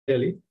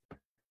clearly?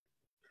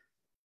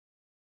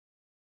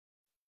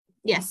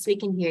 Yes, we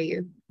can hear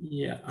you.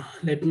 Yeah,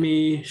 let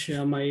me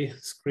share my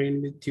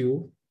screen with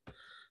you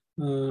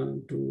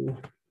to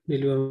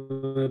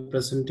deliver a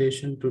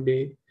presentation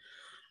today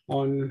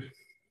on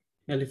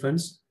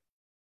elephants.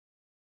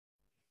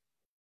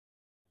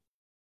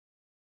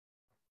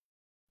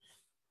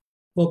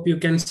 Hope you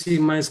can see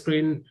my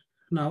screen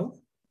now.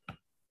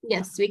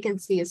 Yes, we can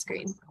see a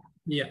screen.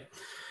 Yeah,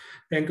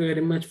 thank you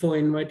very much for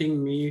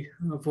inviting me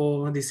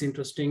for this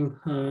interesting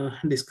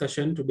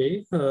discussion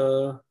today.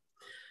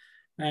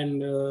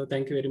 And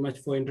thank you very much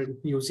for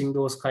using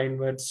those kind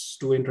words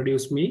to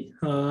introduce me.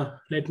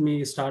 Let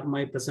me start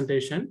my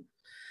presentation.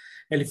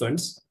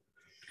 Elephants,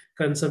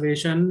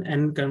 conservation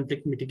and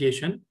conflict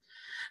mitigation,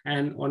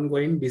 and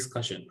ongoing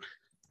discussion.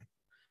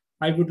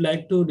 I would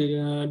like to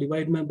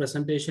divide my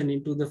presentation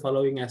into the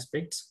following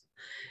aspects: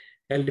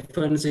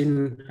 elephants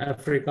in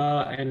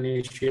Africa and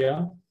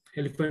Asia,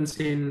 elephants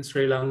in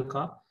Sri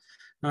Lanka,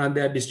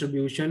 their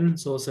distribution,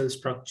 social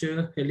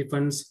structure,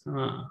 elephants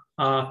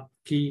are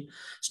key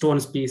stone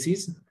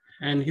species,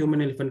 and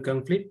human-elephant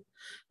conflict,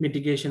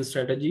 mitigation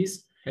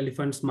strategies,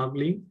 elephant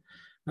smuggling,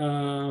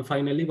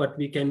 finally, what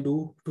we can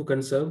do to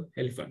conserve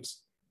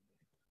elephants.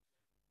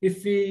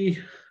 If we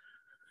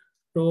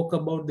talk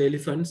about the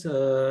elephants,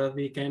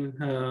 we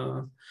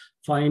can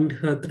find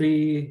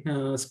three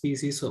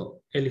species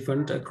of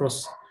elephant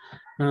across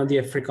the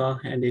Africa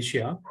and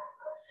Asia,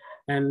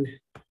 and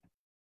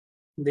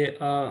they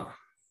are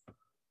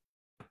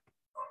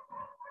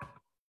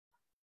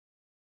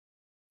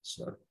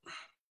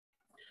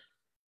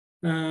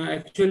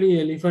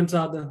actually, elephants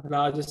are the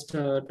largest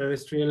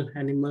terrestrial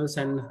animals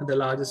and the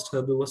largest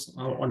herbivores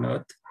on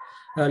Earth,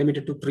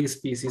 limited to three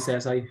species,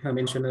 as I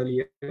mentioned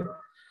earlier.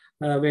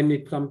 When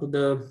it comes to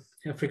the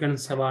African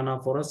savanna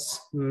forests,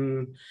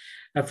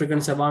 African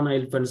savanna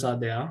elephants are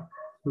there.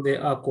 They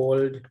are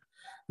called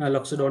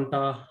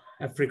Loxodonta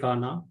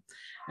africana.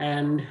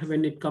 And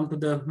when it comes to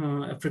the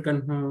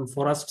African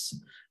forests,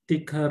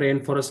 thick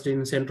rainforest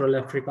in Central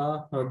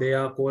Africa, they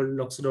are called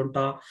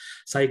Loxodonta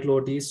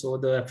cyclotis, or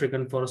the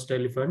African forest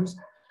elephants.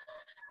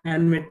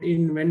 And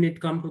when it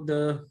comes to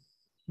the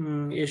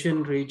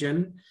Asian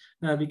region,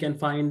 we can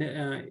find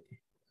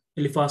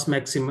Elephas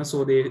maximus,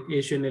 or the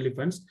Asian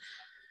elephants,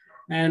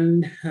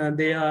 and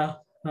they are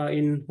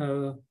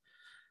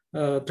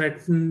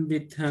threatened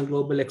with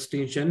global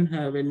extinction.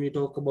 When we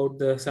talk about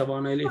the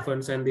savanna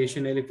elephants and the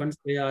Asian elephants,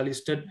 they are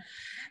listed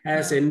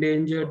as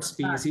endangered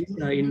species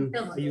in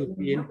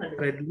European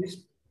Red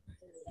List.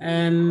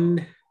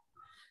 And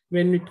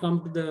when it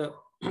comes to the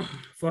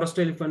forest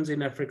elephants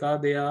in Africa,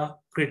 they are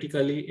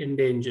critically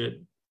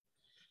endangered.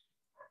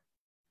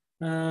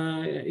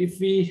 If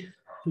we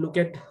look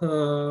at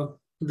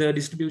the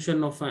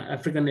distribution of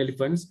African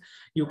elephants,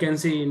 you can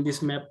see in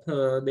this map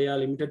they are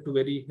limited to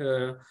very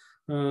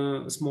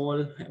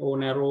small or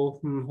narrow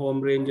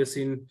home ranges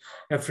in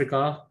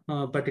Africa,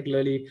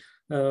 particularly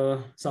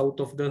south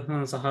of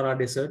the Sahara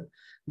Desert.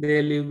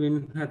 They live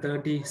in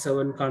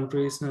 37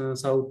 countries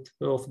south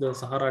of the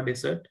Sahara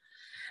Desert.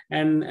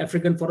 And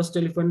African forest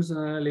elephants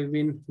live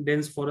in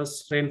dense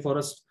forest,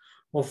 rainforest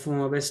of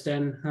West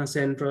and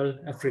Central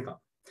Africa.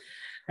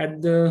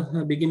 At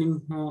the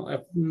beginning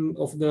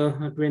of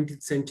the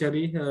 20th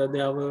century,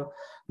 there were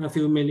a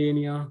few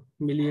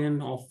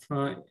million of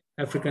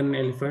African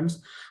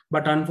elephants.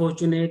 But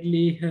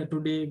unfortunately,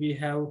 today we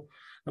have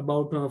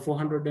about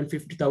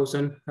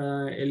 450,000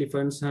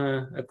 elephants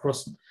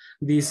across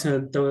these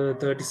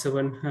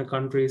 37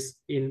 countries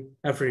in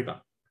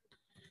Africa.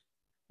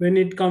 When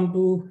it comes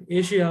to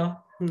Asia,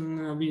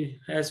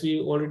 as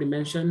we already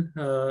mentioned,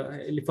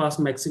 Elephas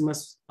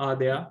maximus are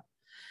there.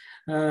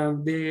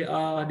 They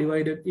are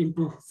divided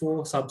into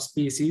 4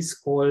 subspecies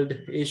called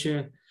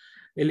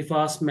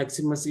Elephas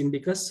maximus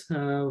indicus.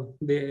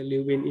 They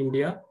live in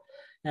India.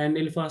 And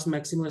Elephas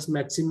maximus,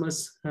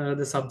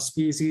 the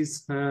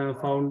subspecies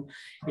found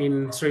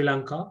in Sri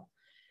Lanka.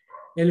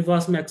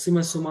 Elephas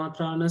maximus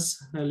sumatranus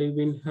live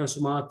in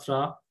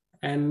Sumatra,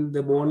 and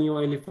the Borneo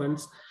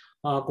elephants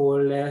are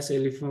called as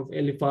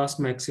Elephas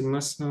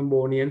maximus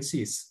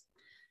borneensis.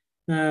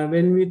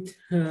 When we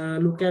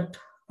look at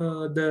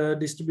the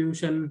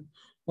distribution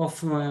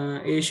of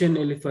Asian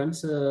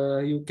elephants,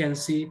 you can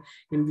see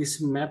in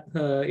this map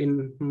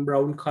in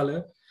brown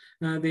color,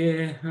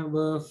 they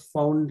were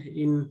found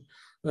in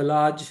a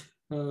large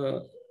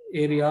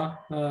area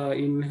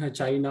in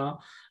China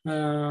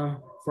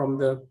from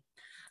the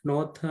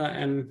north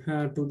and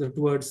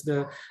towards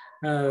the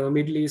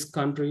Middle East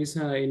countries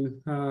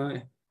in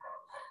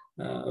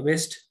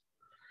west.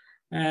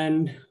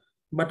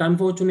 But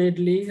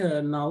unfortunately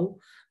now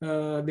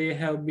they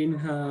have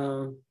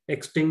been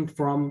extinct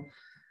from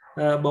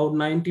about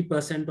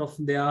 90% of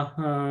their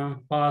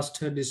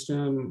past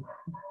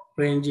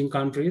ranging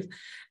countries,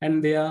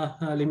 and they are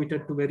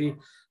limited to very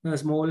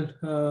small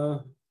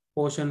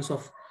portions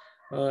of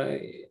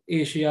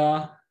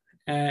Asia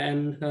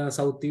and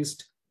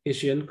Southeast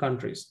Asian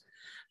countries,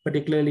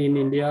 particularly in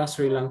India,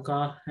 Sri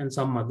Lanka, and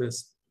some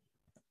others.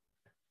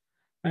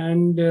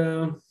 And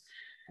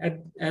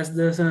as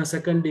the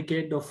second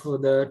decade of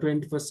the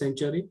 21st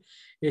century,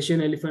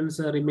 Asian elephants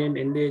remain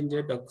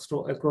endangered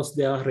across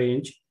their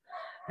range,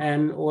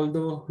 and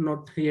although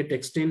not yet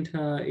extinct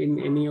in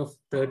any of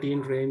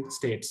 13 range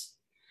states.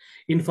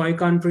 In 5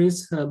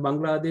 countries,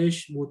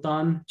 Bangladesh,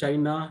 Bhutan,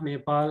 China,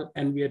 Nepal,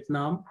 and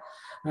Vietnam,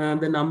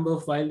 the number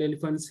of wild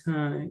elephants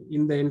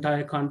in the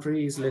entire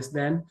country is less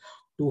than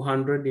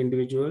 200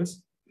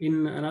 individuals.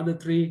 In another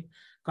 3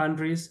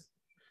 countries,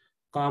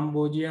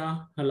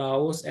 Cambodia,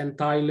 Laos, and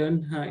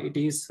Thailand, it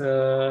is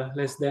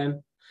less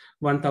than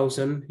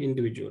 1,000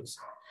 individuals.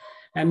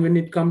 And when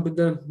it comes to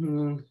the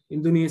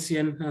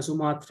Indonesian,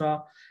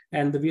 Sumatra,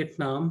 and the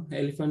Vietnam,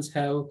 elephants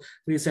have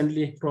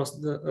recently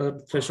crossed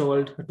the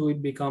threshold to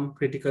it become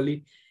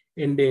critically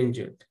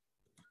endangered.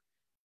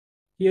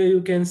 Here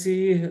you can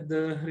see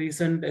the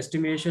recent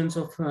estimations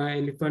of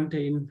elephant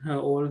in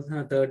all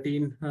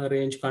 13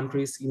 range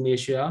countries in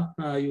Asia.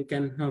 You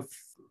can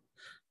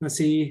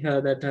see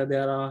that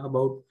there are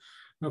about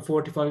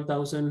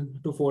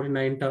 45,000 to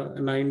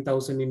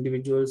 49,000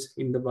 individuals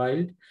in the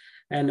wild,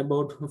 and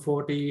about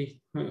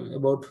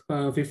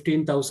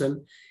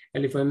 15,000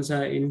 elephants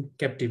are in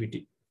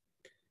captivity.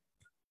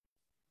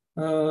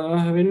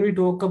 When we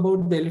talk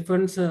about the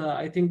elephants,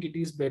 I think it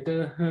is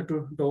better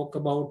to talk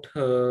about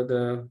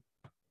the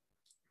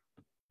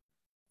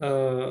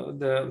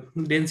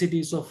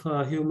densities of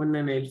human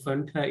and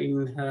elephant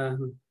in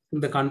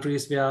the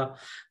countries where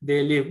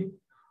they live.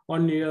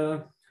 On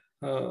your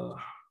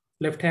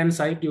left-hand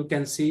side, you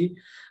can see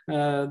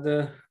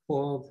the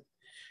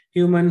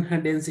human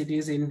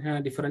densities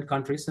in different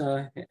countries.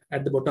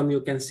 At the bottom,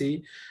 you can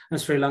see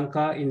Sri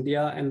Lanka,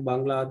 India, and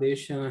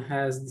Bangladesh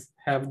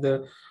have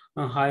the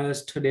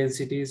highest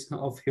densities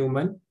of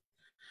human.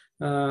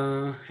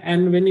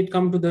 And when it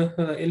comes to the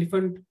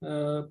elephant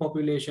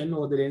population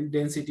or the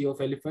density of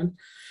elephant,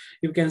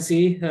 you can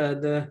see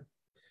the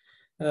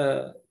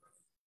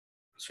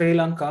Sri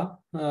Lanka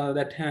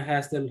that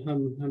has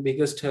the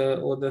biggest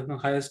or the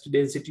highest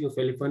density of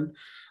elephant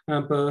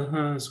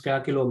per square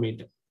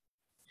kilometer.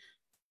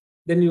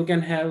 Then you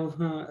can have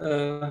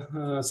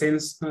a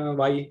sense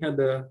why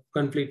the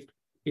conflict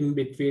in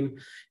between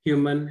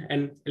human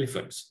and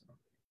elephants.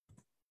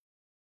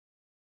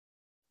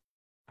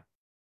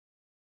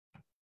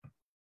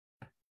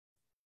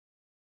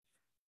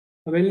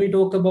 When we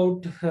talk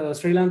about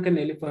Sri Lankan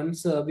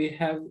elephants, we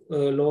have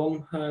a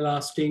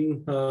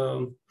long-lasting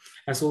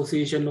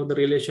association or the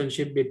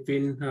relationship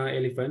between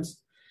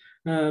elephants.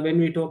 When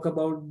we talk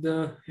about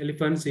the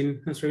elephants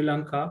in Sri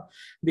Lanka,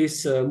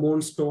 this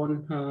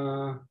moonstone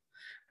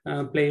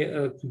play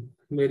a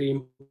very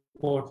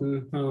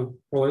important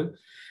role.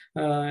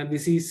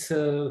 This is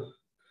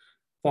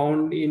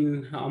found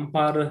in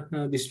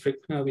Ampara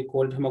district, we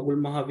called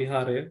Magulmaha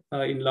Vihare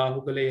in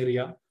Lahugala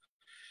area.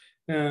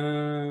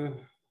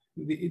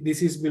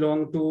 This is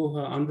belong to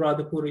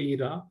Anuradhapura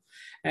era,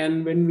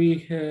 and when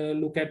we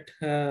look at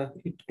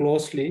it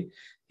closely,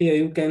 here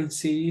you can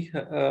see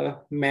a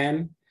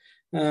man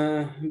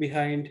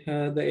behind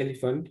the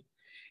elephant.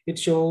 It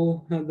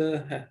shows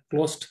the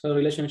close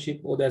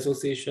relationship or the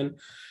association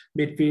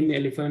between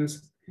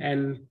elephants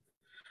and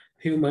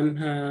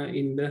human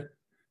in the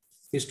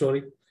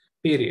historic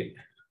period.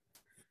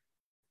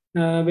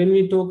 When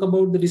we talk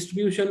about the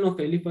distribution of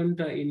elephant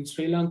in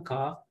Sri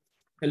Lanka,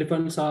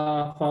 elephants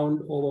are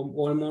found over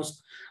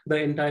almost the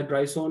entire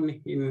dry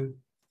zone in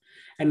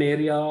an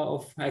area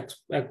of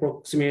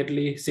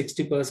approximately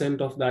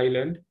 60% of the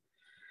island.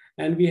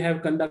 And we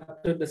have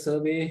conducted a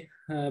survey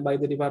by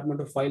the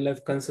Department of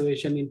Wildlife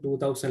Conservation in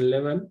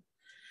 2011.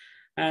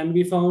 And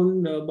we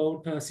found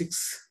about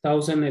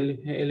 6,000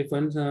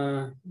 elephants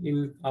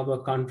in our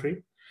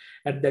country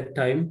at that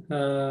time.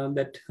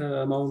 That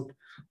amount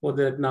or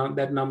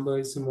that number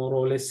is more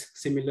or less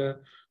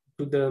similar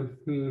to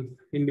the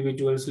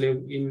individuals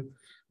live in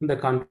the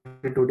country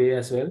today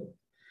as well.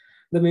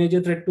 The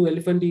major threat to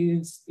elephant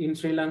in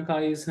Sri Lanka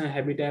is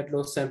habitat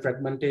loss and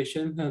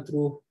fragmentation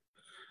through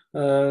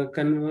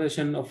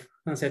conversion of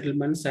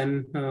settlements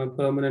and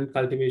permanent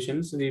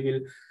cultivations. We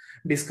will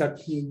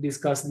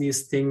discuss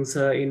these things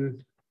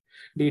in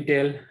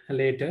detail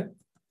later.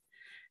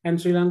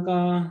 And Sri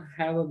Lanka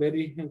have a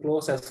very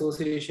close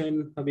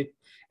association with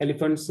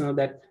elephants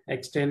that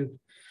extend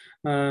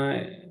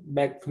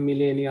back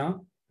millennia.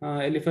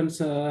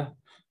 Elephants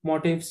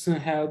motifs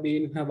have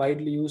been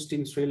widely used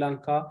in Sri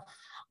Lanka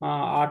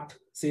art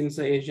since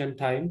ancient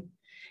time.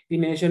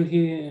 In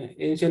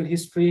ancient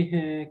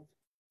history,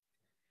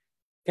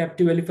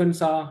 captive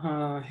elephants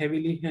are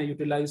heavily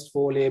utilized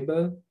for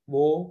labor,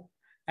 war,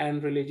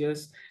 and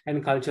religious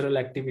and cultural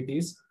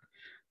activities.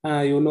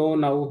 You know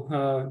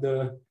now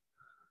the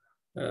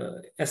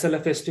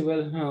SLA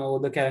festival or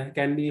the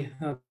Candy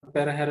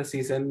Perahera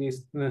season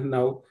is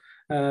now.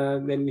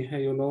 Then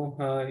you know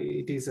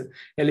it is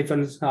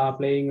elephants are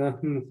playing a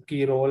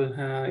key role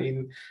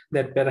in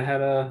that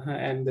Perahera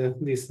and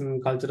these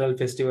cultural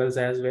festivals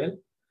as well.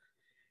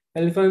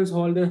 Elephants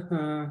hold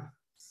a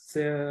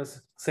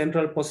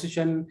central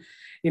position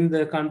in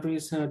the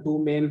country's two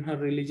main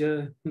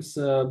religions,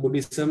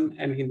 Buddhism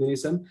and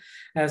Hinduism,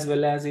 as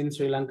well as in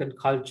Sri Lankan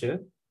culture.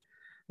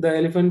 The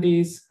elephant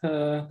is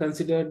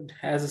considered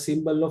as a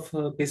symbol of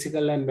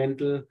physical and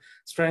mental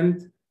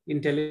strength,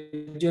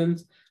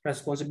 intelligence,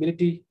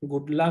 responsibility,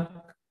 good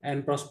luck,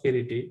 and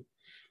prosperity.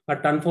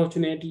 But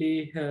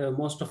unfortunately,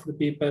 most of the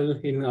people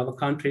in our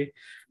country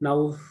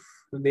now,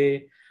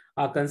 they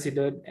are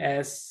considered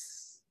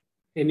as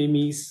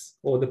enemies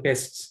or the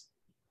pests.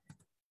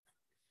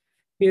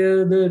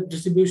 Here, the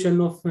distribution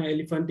of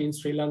elephant in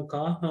Sri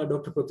Lanka,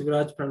 Dr.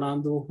 Prithviraj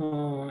Pranandu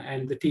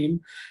and the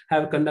team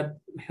have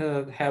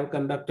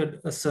conducted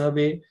a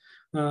survey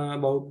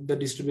about the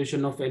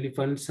distribution of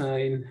elephants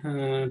in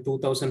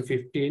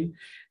 2015,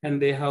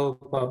 and they have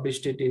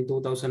published it in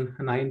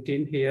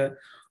 2019. Here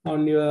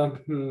on your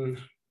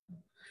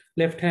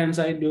left-hand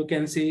side, you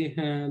can see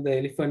the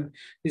elephant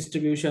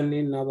distribution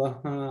in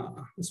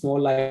our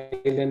small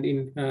island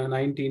in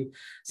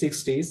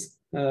 1960s.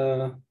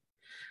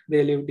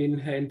 They lived in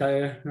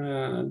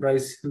entire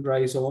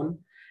dry zone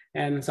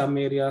and some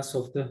areas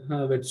of the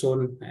wet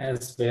zone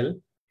as well.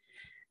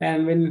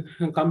 And when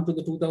come to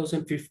the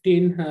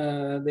 2015,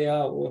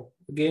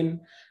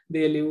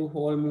 they live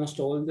almost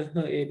all the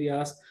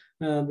areas.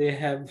 They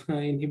have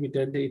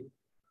inhibited it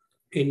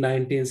in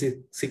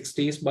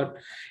 1960s, but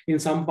in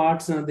some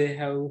parts they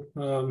have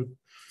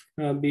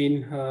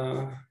been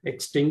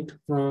extinct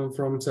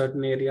from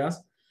certain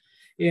areas.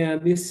 Yeah,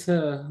 this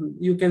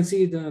you can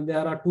see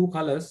there are two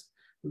colors.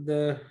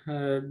 The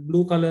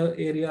blue color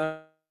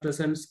area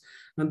represents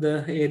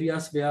the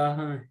areas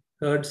where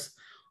herds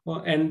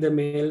and the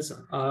males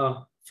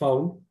are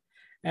found,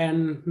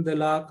 and the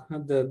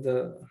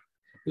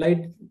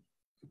light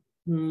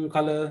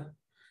color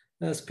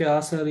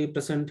squares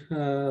represent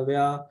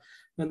where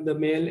the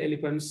male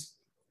elephants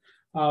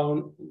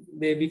are.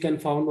 We can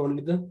found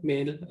only the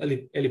male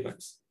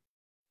elephants.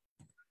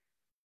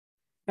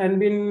 And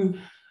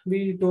when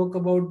we talk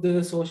about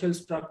the social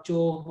structure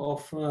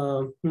of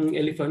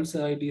elephants,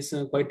 it is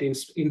quite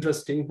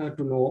interesting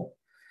to know.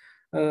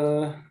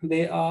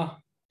 There are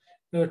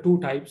two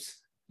types,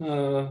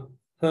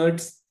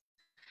 herds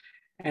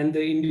and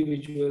the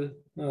individual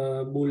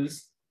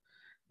bulls.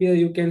 Here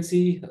you can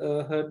see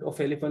a herd of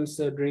elephants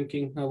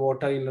drinking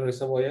water in a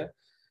reservoir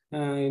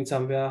in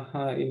somewhere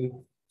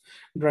in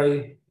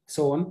dry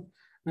zone.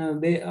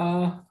 They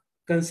are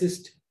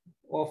consist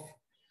of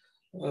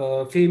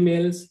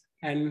females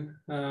and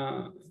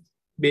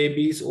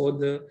babies or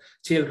the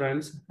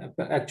childrens.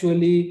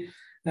 Actually,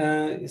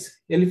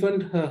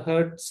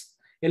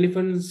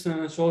 elephants'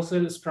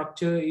 social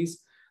structure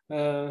is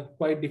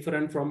quite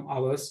different from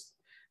ours.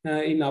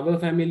 In our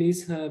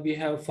families, we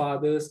have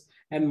fathers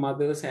and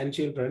mothers and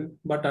children,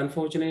 but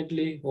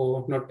unfortunately,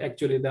 or not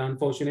actually the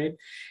unfortunate,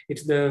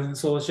 it's the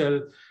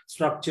social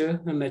structure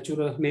and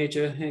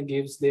nature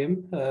gives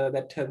them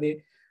that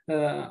they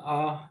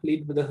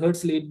the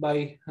herds lead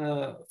by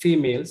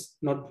females,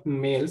 not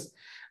males.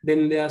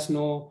 Then there's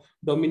no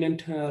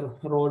dominant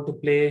role to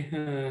play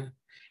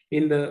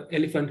in the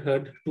elephant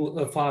herd to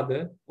a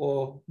father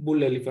or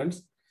bull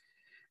elephants.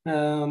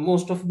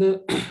 Most of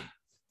the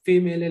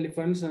female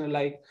elephants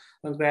like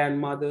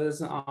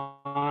grandmothers,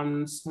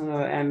 aunts,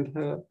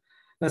 and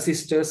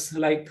sisters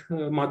like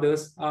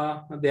mothers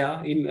are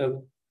there in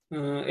a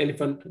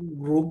elephant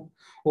group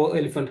or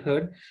elephant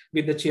herd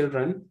with the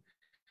children.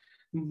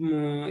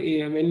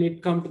 When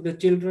it comes to the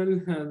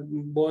children,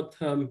 both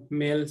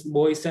males,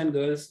 boys and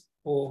girls,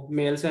 or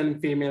males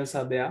and females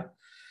are there.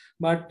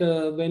 But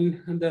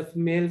when the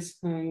males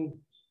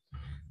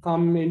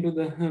come into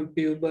the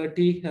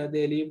puberty,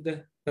 they leave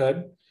the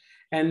herd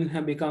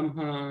and become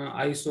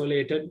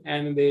isolated,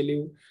 and they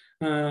live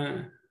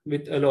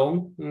with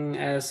alone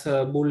as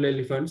bull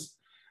elephants.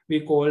 We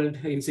called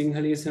in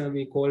Sinhalese,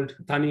 we called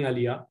Tani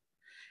Alia.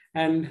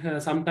 And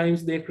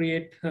sometimes they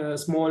create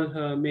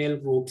small male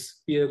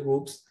groups, peer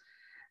groups,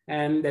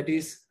 and that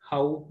is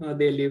how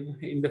they live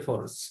in the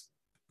forest.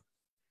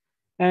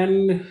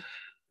 And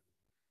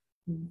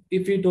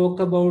if we talk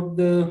about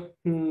the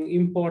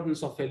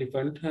importance of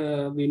elephant,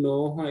 we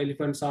know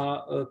elephants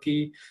are a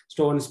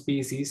keystone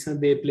species.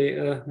 They play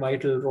a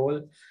vital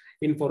role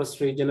in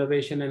forest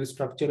regeneration and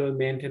structural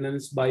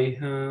maintenance by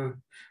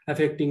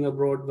affecting a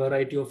broad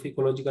variety of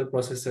ecological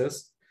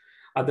processes.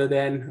 Other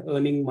than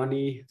earning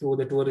money through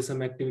the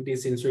tourism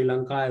activities in Sri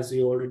Lanka, as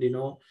you already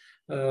know,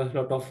 a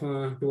lot of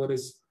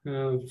tourists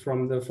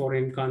from the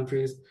foreign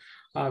countries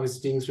are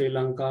visiting Sri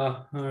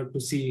Lanka to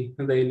see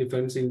the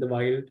elephants in the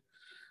wild.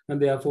 And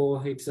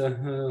therefore, it's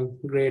a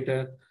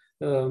greater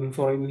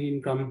foreign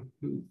income,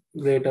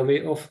 greater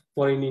way of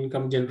foreign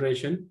income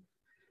generation.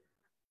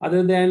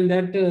 Other than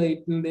that,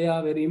 they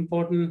are very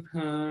important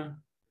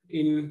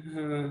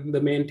in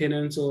the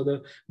maintenance or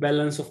the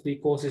balance of the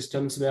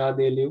ecosystems where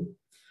they live.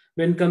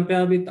 When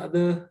compared with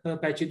other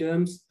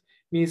pachyderms,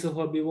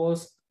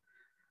 mesoherbivores,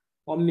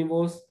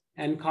 omnivores,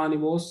 and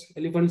carnivores,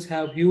 elephants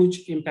have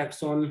huge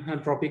impacts on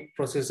trophic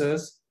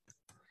processes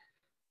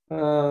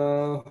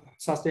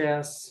such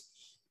as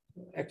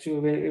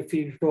actually, if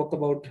we talk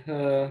about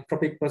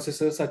trophic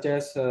processes such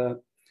as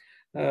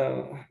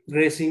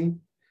grazing,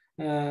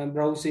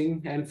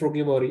 browsing, and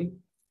frugivory,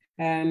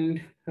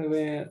 and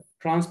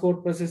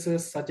transport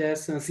processes such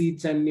as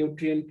seeds and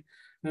nutrient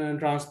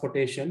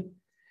transportation.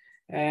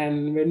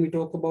 And when we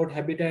talk about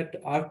habitat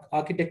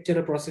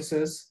architectural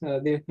processes,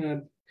 they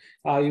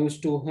are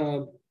used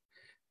to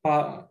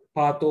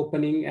path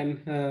opening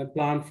and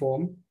plant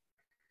form.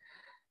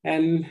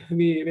 And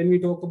when we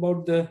talk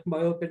about the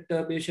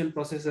bioperturbation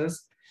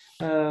processes,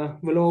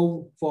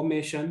 willow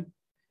formation,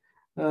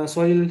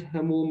 soil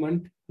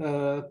movement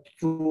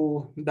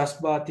through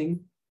dust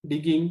bathing,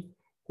 digging,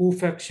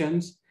 hoof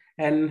actions,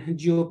 and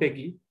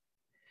geopeggy,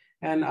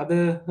 and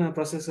other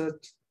processes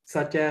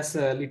such as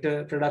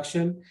litter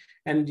production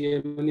and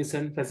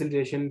germination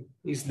facilitation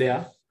is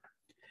there.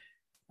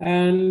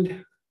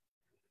 And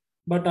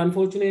but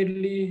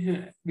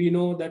unfortunately, we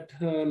know that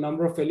a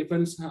number of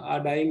elephants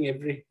are dying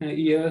every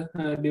year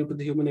due to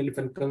the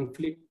human-elephant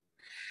conflict.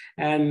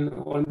 And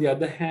on the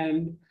other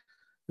hand,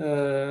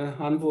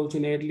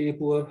 unfortunately,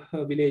 poor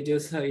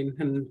villages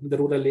in the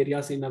rural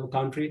areas in our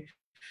country,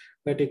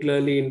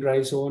 particularly in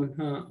dry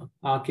zone,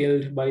 are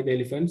killed by the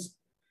elephants,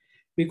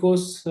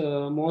 because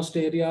most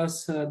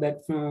areas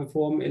that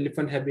form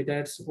elephant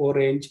habitats or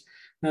range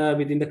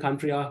within the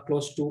country are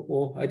close to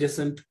or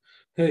adjacent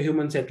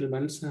human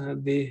settlements.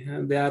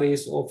 There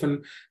is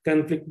often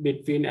conflict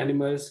between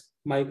animals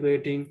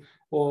migrating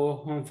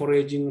or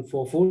foraging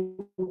for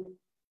food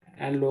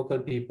and local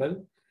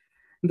people.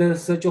 The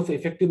search of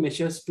effective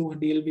measures to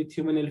deal with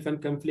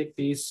human-elephant conflict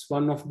is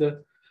one of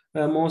the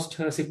most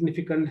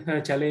significant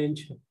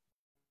challenge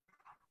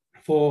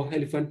for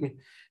elephant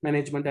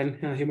management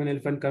and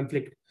human-elephant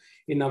conflict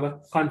in our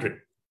country.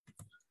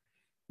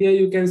 Here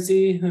you can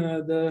see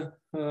the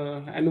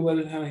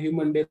annual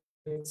human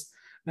deaths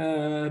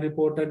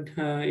reported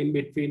in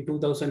between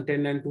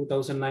 2010 and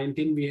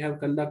 2019. We have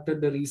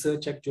conducted the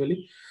research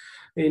actually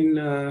in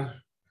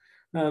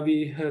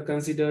we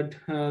considered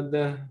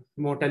the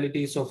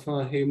mortalities of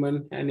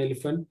human and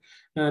elephant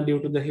due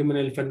to the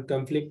human-elephant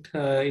conflict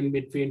in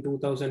between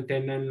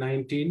 2010 and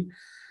 19.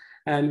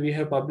 And we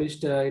have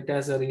published it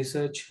as a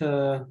research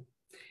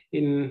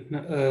in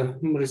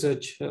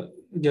research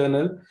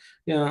journal.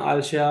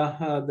 I'll share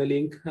the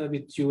link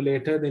with you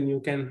later, then you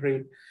can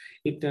read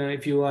it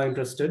if you are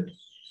interested.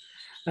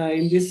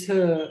 In this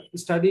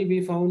study,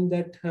 we found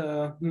that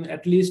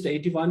at least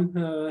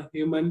 81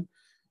 human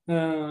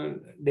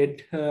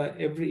dead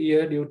every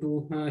year due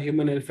to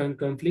human-elephant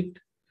conflict.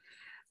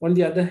 On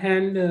the other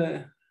hand,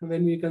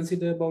 when we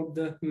consider about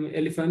the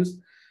elephants,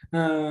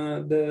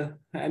 the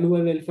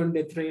annual elephant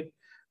death rate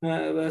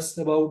was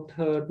about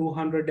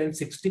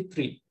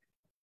 263.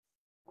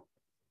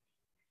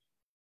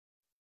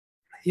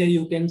 Here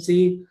you can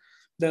see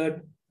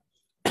the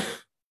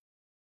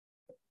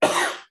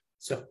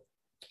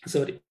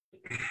sorry,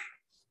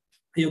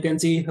 you can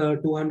see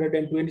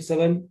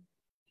 227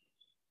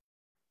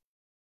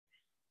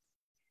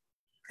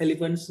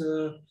 elephants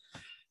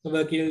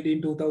were killed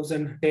in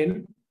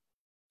 2010,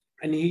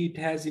 and it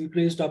has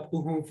increased up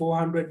to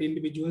 400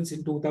 individuals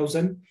in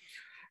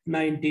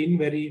 2019.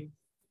 Very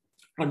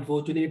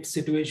unfortunate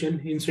situation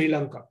in Sri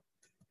Lanka.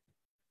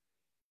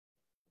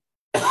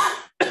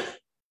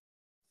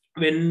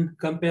 When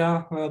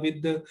compare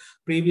with the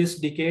previous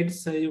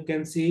decades, you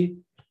can see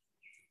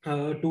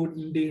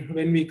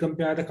when we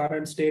compare the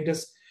current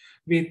status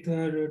with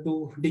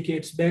 2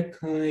 decades back,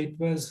 it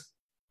was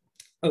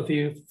a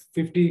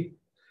 50%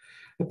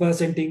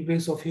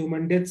 increase of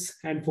human deaths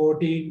and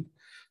 14%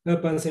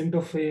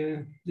 of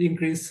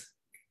increase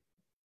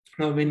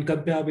when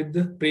compared with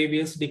the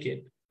previous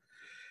decade.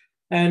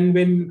 And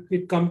when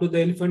it comes to the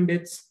elephant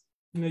deaths,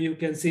 you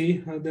can see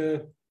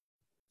the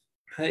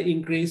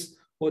increase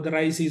or the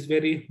rise is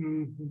very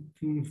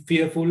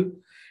fearful.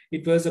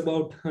 It was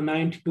about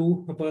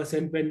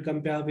 92% when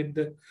compared with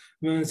the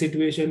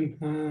situation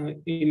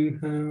in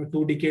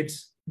 2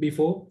 decades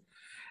before.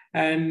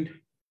 And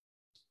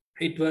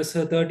it was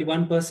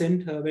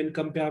 31% when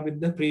compared with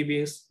the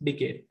previous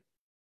decade.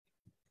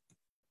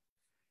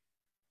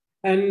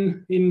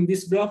 And in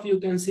this graph, you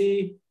can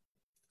see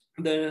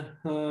the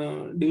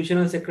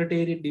divisional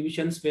secretariat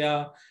divisions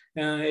where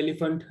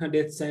elephant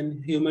deaths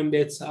and human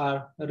deaths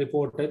are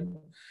reported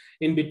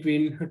in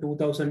between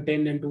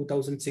 2010 and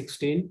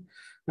 2016.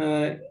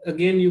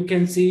 Again, you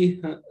can see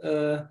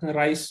a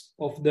rise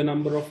of the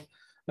number of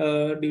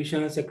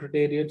divisional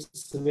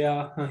secretariats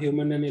where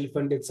human and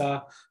elephant deaths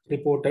are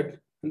reported.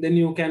 And then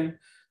you can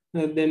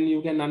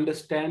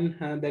understand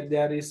that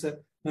there is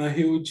a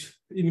huge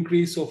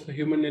increase of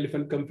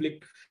human-elephant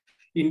conflict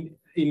in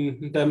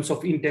terms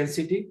of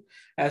intensity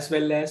as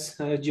well as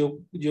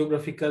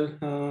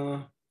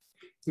geographical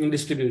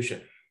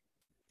distribution.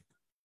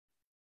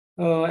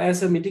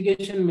 As a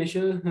mitigation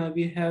measure,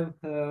 we have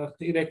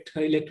erect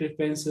electric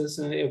fences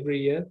every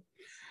year.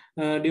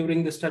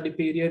 During the study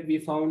period, we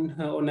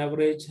found on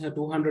average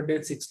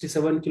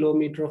 267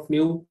 kilometers of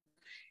new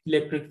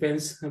electric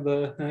fence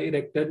were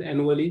erected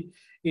annually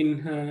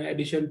in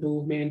addition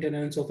to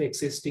maintenance of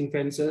existing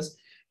fences.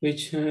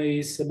 which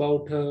is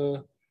about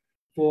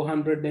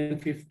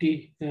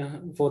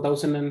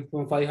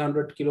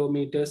 4,500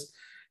 kilometers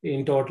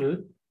in total,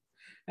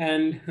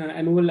 and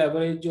annual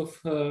average of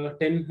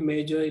 10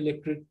 major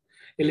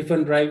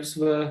elephant drives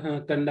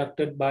were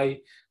conducted by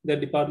the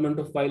Department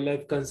of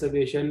Wildlife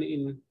Conservation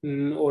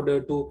in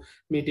order to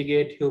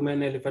mitigate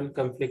human-elephant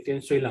conflict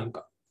in Sri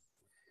Lanka.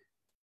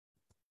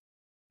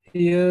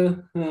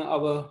 Here,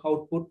 our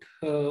output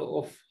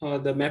of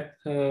the map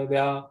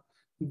where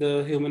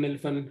the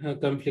human-elephant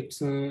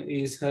conflicts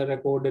is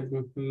recorded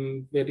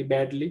very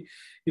badly.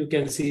 You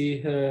can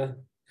see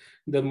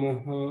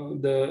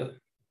the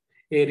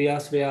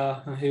areas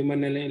where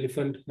human and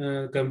elephant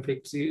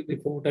conflicts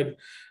reported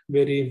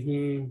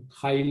very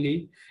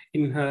highly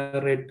in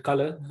red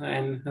color,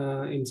 and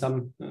in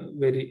some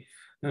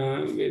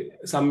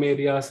some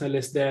areas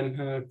less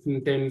than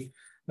 10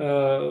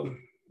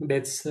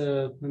 deaths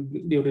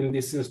during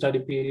this study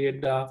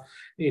period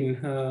in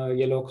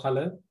yellow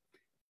color.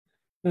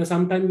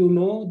 Sometimes you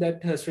know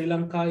that Sri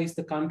Lanka is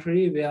the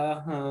country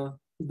where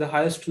the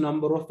highest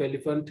number of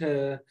elephant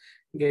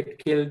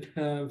get killed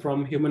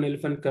from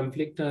human-elephant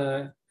conflict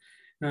in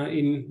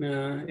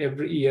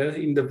every year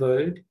in the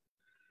world.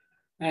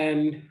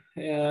 And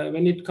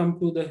when it comes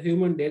to the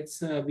human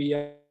deaths, we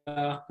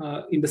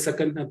are in the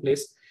second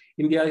place.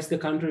 India is the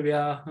country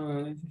where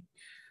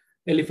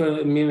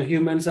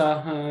humans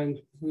are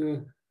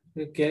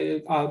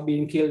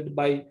being killed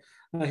by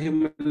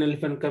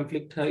human-elephant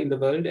conflict in the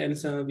world, and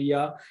so we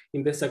are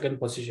in the second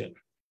position.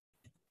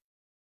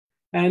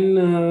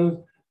 And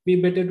we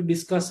better to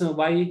discuss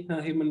why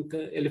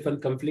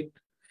human-elephant conflict.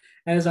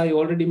 As I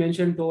already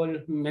mentioned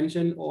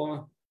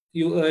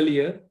you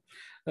earlier,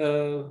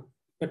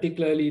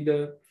 particularly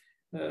the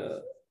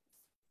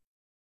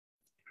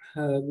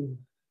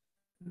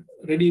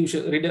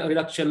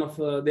reduction of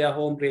their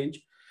home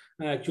range.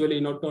 Actually,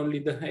 not only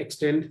the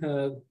extent,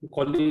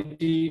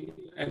 quality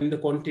and the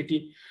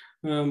quantity,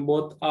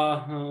 both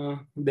are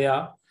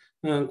there.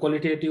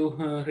 Qualitative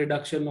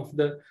reduction of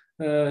the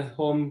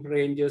home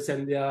ranges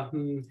and their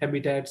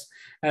habitats,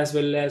 as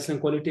well as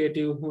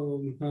qualitative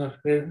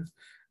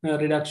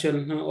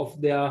reduction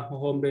of their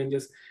home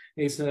ranges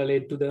is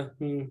related to the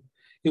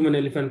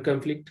human-elephant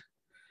conflict.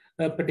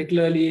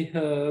 Particularly,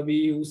 we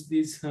use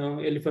these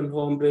elephant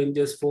home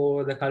ranges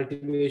for the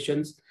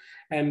cultivations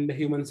and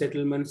human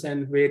settlements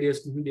and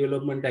various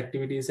development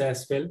activities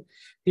as well.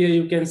 Here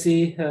you can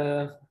see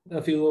a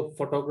few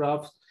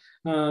photographs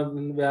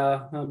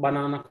where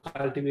banana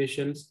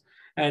cultivations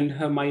and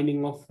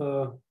mining of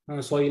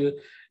soil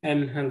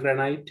and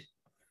granite.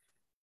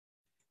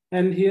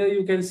 And here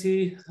you can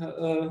see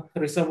a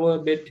reservoir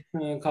bed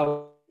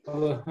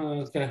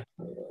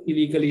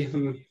illegally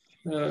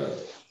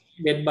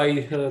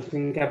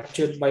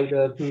captured by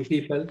the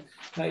people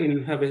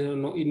in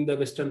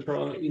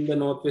the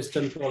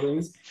northwestern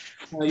province.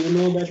 You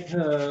know that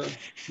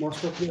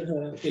most of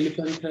the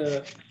elephant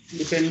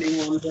depending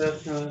on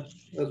the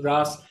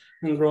grass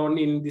grown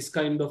in this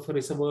kind of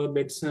reservoir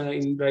beds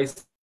in dry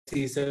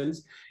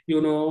seasons.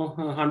 You know,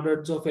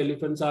 hundreds of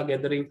elephants are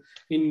gathering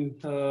in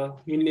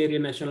Area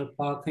National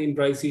Park in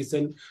dry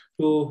season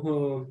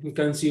to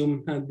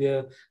consume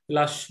the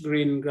lush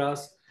green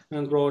grass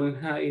grown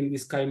in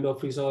this kind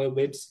of reservoir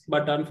beds.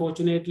 But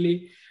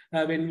unfortunately,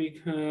 when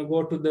we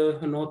go to the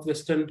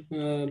northwestern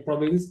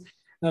province,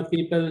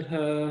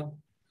 people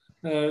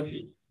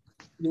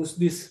use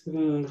this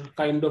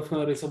kind of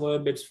reservoir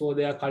beds for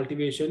their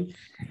cultivation,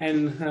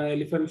 and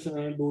elephants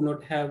do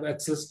not have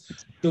access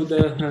to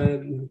the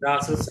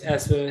grasses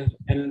as well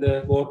and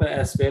the water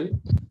as well.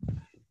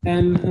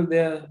 And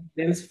the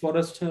dense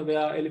forest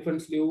where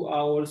elephants live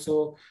are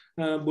also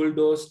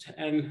bulldozed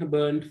and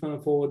burned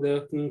for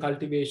the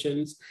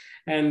cultivations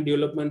and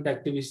development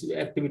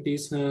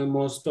activities.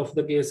 Most of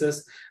the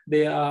cases,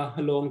 they are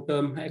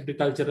long-term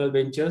agricultural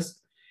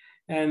ventures.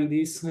 And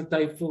these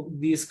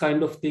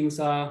kind of things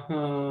are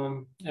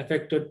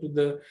affected to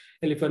the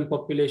elephant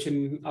population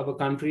in our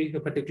country,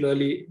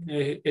 particularly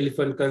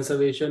elephant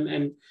conservation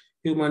and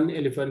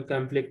human-elephant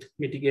conflict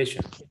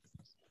mitigation.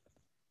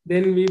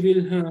 Then we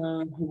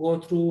will go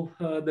through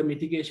the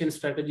mitigation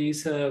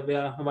strategies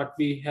what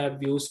we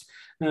have used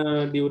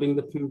during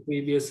the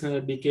previous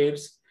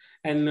decades,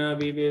 and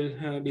we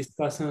will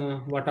discuss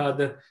what are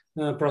the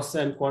pros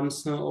and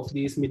cons of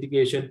these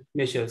mitigation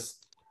measures.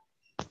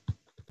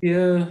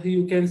 Here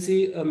you can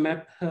see a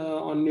map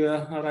on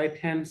your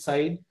right-hand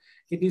side.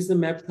 It is the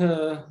map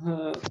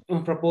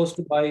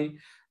proposed by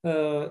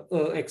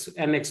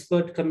an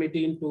expert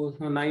committee in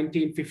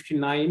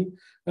 1959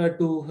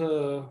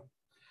 to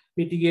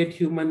mitigate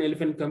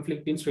human-elephant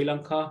conflict in Sri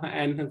Lanka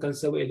and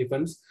conserve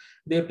elephants.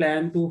 They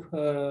plan to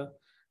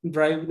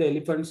drive the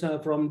elephants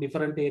from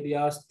different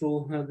areas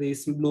to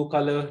these blue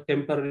color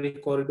temporary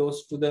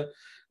corridors to the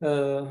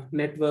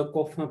network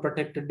of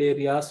protected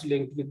areas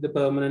linked with the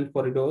permanent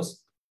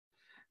corridors.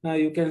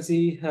 You can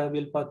see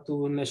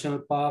Vilpattu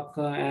National Park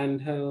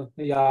and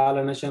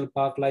Yala National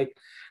Park, like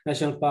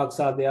national parks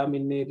are there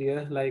in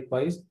area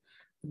likewise.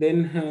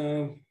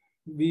 Then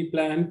we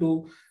plan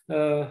to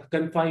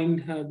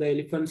confine the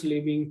elephants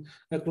living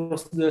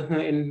across the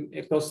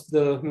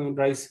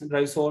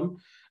dry zone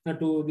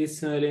to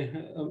this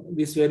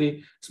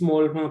very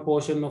small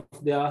portion of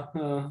their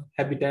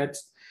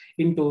habitats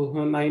into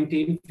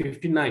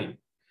 1959.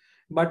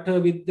 But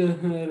with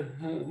the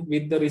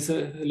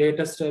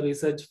latest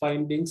research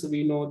findings,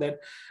 we know that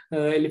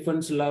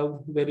elephants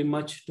love very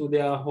much to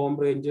their home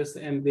ranges,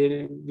 and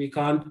we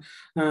can't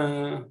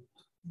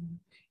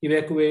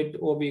evacuate,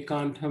 or we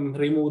can't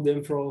remove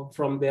them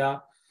from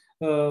their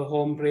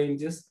home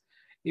ranges.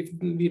 If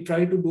we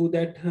try to do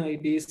that,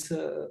 it is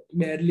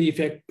badly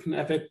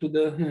affect to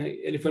the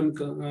elephant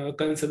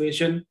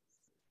conservation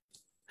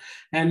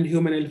and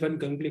human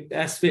elephant conflict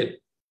as well.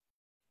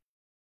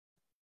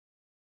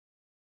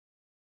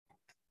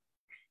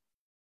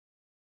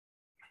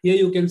 Here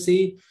you can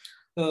see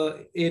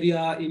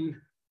area in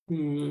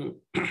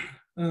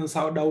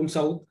down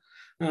south.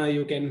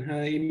 You can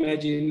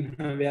imagine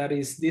where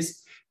is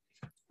this.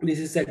 This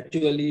is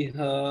actually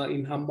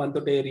in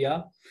Hambantota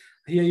area.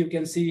 Here you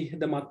can see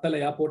the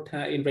Mattala airport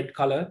in red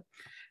color.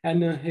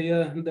 And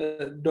here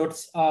the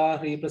dots are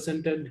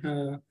represented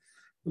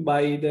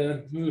by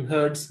the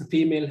herds,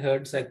 female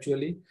herds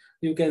actually.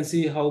 You can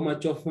see how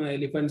much of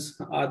elephants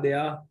are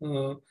there,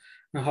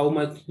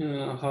 how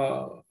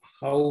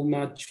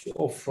much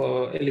of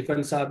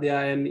elephants are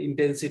there, and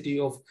intensity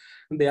of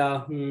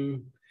their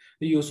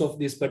use of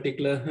this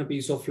particular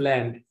piece of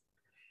land.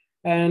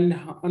 And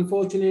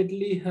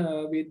unfortunately,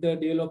 with the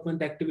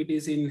development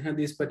activities in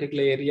this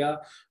particular area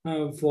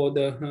for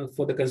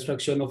the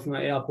construction of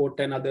airport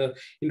and other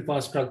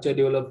infrastructure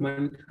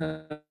development,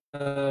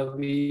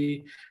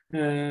 we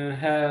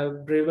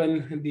have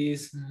driven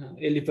these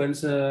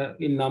elephants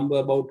in number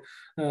about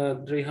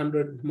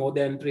 300, more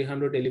than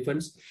 300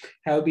 elephants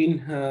have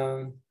been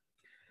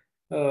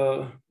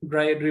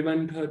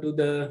driven to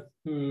the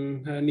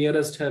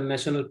nearest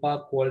national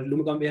park called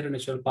Lunugambehara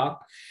National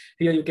Park.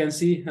 Here you can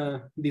see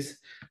this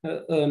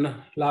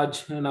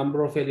large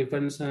number of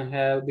elephants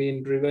have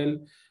been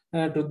driven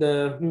to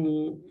the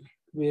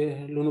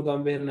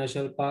Lunugambehara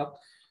National Park.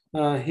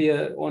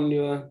 Here on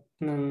your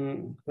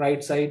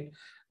right side,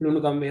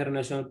 Lunugambehara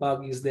National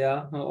Park is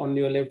there. On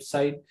your left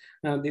side,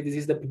 this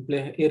is the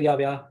area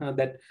where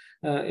that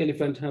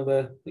elephants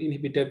were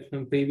inhabited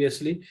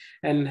previously,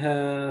 and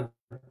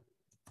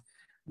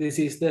this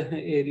is the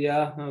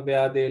area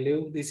where they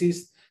live. This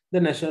is the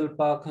national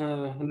park,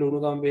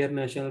 Lunugambehara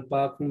National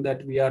Park,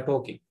 that we are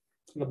talking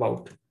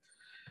about.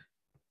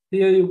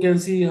 Here you can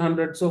see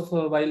hundreds of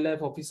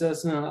wildlife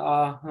officers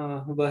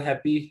were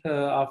happy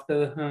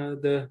after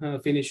the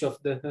finish of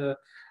the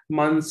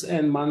months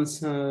and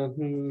months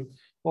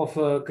of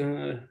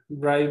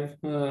drive,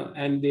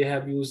 and they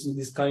have used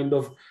this kind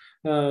of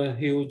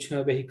huge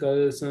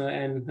vehicles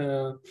and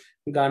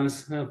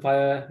guns,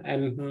 fire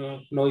and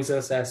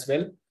noises as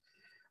well.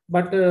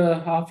 But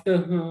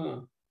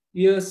after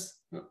years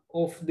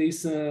of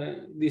this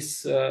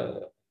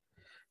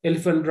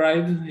elephant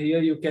drive,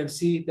 here you can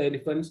see the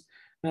elephants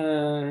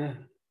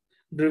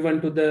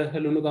driven to the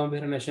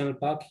Lunugambehara National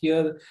Park.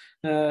 Here,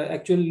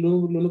 actually,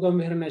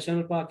 Lunugambehara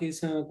National Park is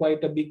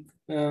quite a big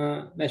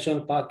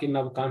national park in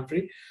our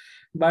country.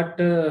 But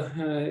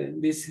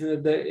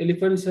the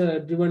elephants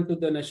driven to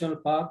the national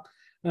park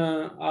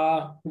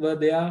were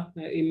there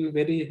in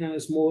very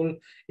small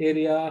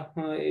area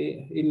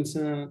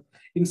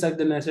inside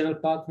the national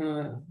park.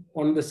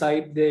 On the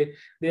side, they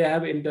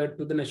have entered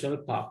to the national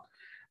park.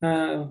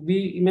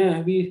 We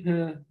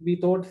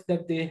thought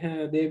that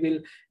they will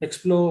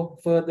explore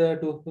further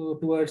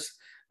towards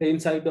the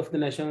inside of the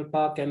national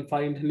park and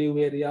find new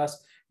areas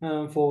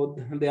for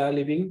their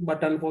living,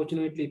 but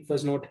unfortunately it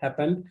was not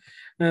happened.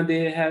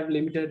 They have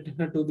limited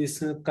to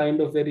this kind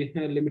of very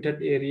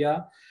limited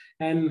area,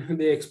 and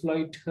they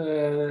exploit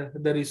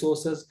the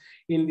resources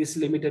in this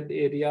limited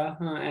area,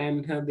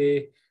 and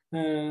they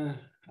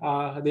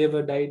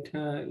were died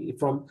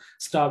from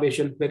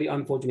starvation, very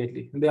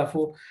unfortunately.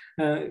 Therefore,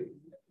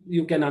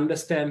 you can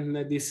understand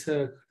these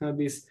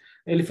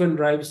elephant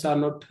drives are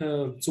not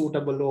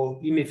suitable or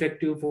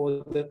ineffective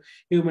for the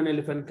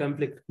human-elephant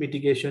conflict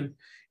mitigation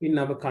in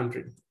our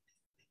country.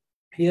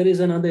 Here is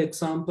another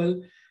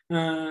example.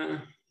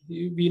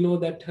 We know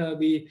that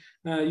we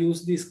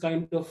use this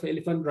kind of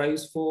elephant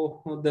drives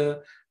for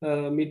the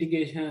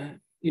mitigation,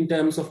 in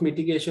terms of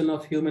mitigation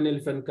of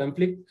human-elephant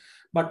conflict.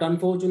 But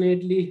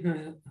unfortunately,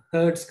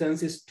 herds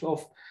consist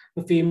of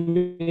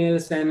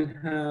females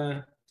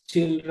and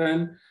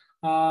children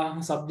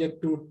are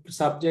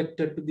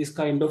subjected to this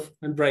kind of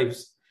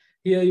drives.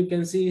 Here you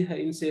can see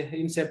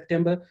in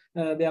September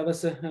there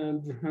was a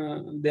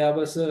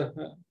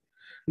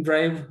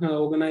drive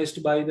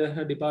organized by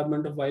the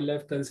Department of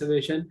Wildlife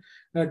Conservation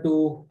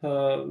to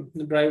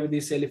drive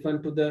this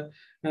elephant to the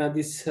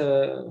this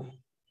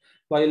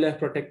wildlife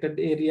protected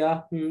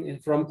area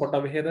from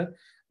Kotavehera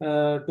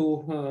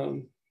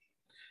to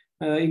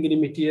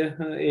Ingrimitiya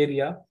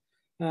area.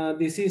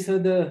 This is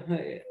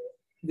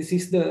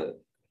the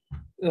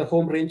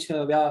home range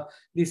where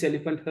this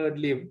elephant herd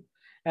live.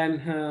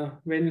 And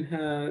when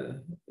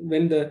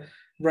the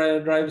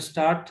drive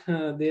start,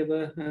 they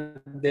were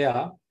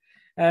there.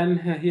 And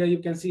here you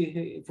can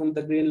see from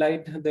the green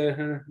light,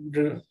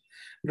 the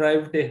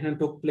drive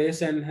took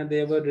place, and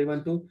they were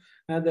driven to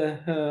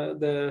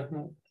the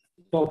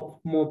top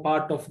more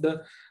part of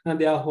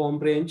their home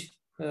range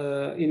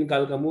in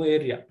Galgamu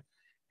area.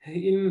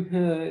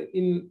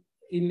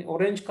 In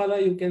orange color,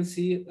 you can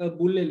see a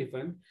bull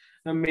elephant.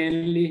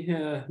 Mainly,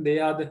 they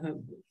are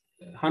the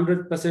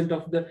 100%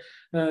 of the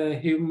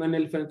human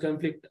elephant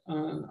conflict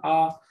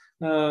are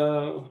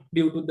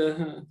due to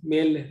the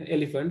male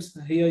elephants.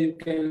 Here you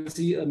can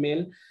see a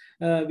male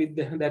with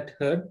that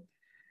herd.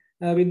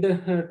 With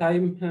the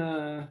time,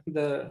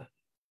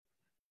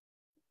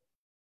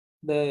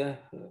 the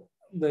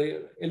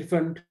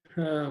elephant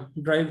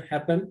drive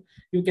happen,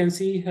 you can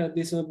see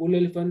this bull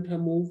elephant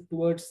move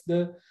towards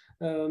the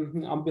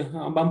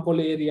Ambampol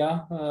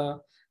area.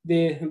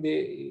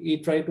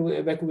 He try to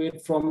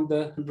evacuate from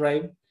the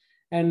drive,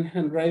 and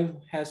drive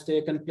has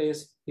taken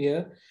place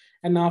here.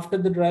 And after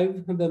the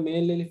drive, the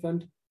male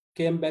elephant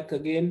came back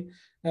again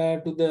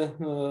to the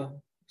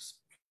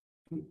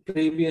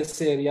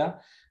previous area.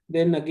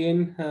 Then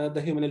again,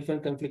 the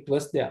human-elephant conflict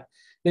was there.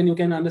 Then you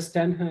can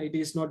understand it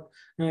is not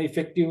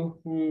effective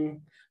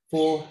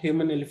for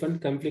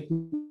human-elephant conflict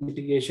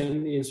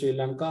mitigation in Sri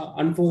Lanka.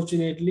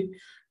 Unfortunately,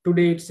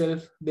 today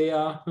itself, they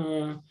are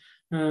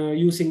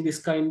using this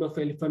kind of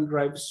elephant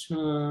drives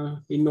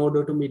in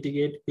order to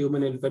mitigate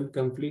human-elephant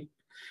conflict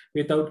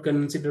without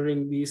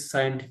considering these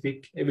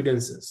scientific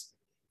evidences.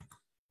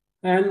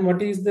 And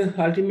what is the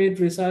ultimate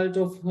result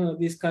of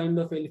this kind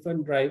of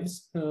elephant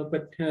drives?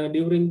 But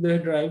during the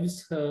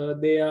drives,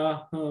 they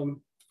are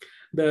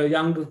the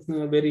young,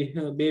 very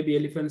baby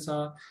elephants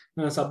are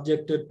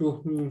subjected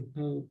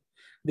to.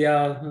 They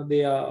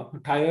are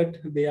tired,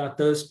 they are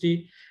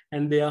thirsty,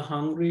 and they are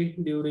hungry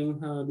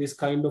during this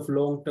kind of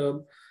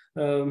long-term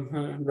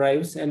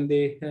drives, and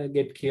they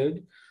get killed.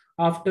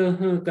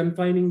 After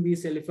confining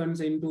these elephants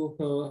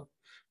into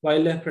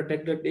wildlife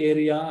protected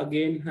area,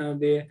 again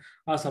they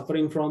are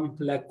suffering from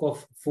lack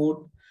of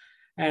food,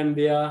 and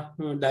they are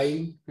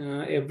dying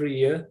every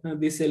year.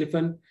 This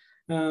elephant,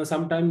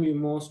 sometimes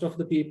most of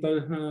the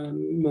people,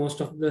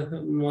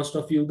 most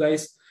of you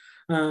guys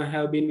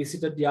have been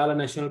visited Yala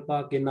National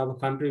Park in our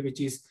country, which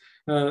is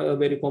a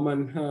very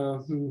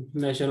common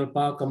national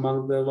park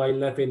among the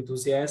wildlife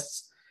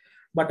enthusiasts.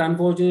 But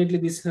unfortunately,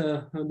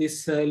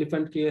 this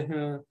elephant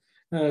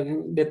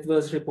death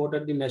was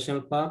reported in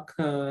national park.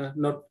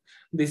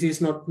 This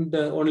is not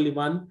the only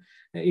one.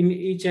 In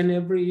each and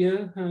every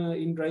year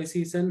in dry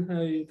season,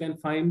 you can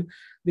find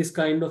this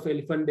kind of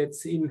elephant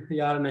deaths in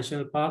Yara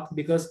National Park,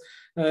 because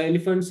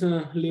elephants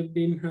lived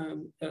in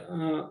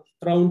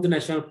around the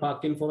national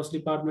park, in forest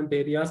department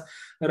areas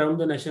around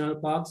the national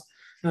parks,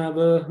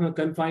 were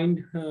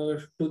confined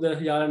to the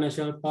Yara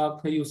National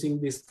Park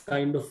using this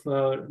kind of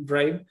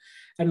drive.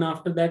 And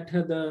after that,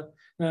 the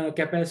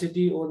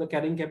capacity or the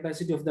carrying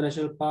capacity of the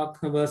national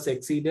park was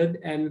exceeded,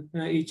 and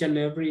each and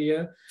every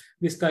year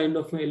this kind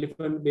of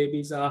elephant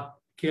babies are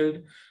killed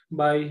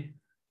by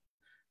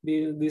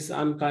this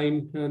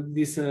unkind,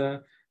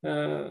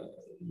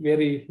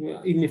 very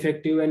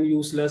ineffective and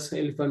useless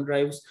elephant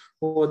drives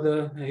or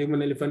the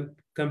human elephant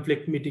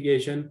conflict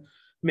mitigation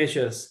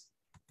measures.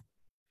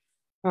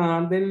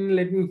 Then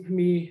let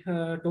me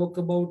talk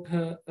about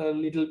a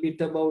little bit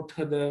about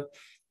the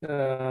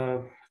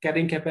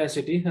carrying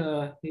capacity.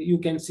 You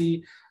can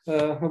see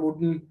a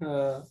wooden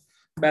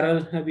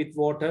barrel with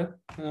water,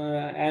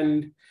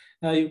 and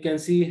you can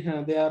see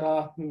there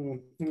are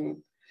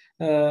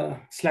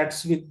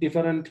slats with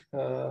different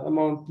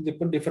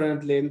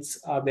different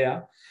lengths are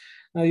there.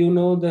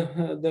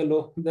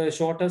 The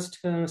shortest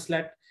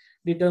slat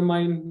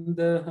determine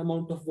the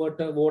amount of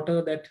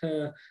water that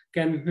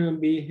can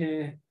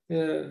be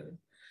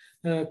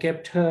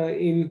kept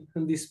in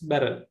this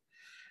barrel.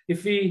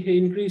 If we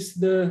increase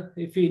the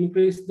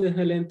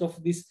length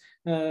of this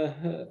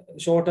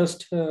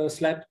shortest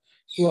slat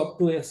to up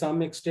to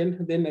some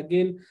extent, then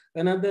again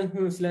another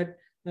slat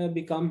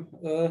become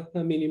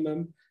a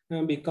minimum,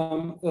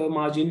 become a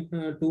margin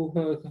to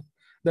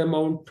the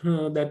amount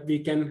that we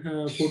can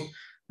put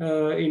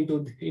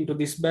into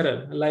this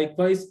barrel.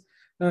 Likewise,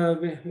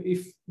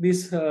 if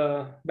this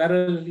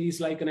barrel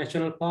is like a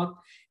national park,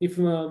 if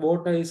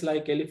water is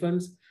like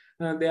elephants,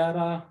 there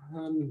are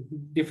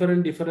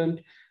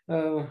different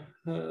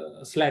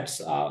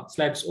slats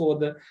or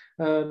the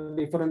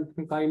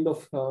different kind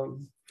of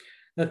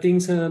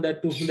things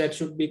that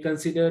should be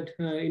considered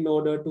in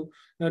order to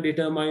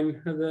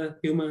determine the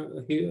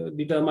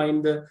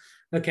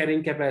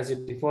carrying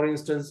capacity. For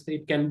instance,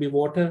 it can be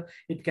water,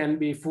 it can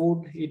be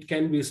food, it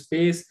can be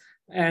space,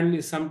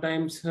 and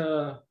sometimes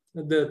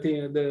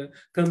the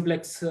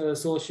complex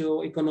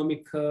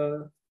socio-economic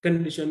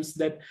conditions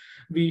that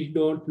we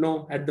don't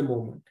know at the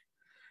moment.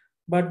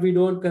 but we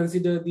don't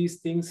consider these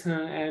things,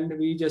 and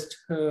we just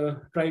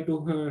try to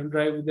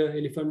drive the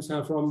elephants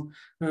from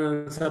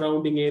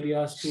surrounding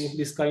areas to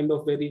this kind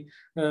of very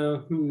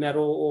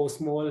narrow or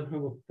small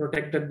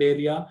protected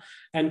area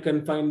and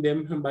confine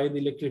them by the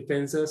electric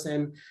fences,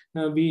 and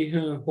we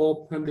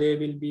hope they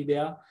will be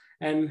there,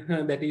 and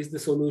that is the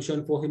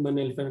solution for human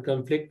elephant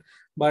conflict,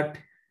 but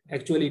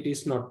actually it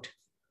is not.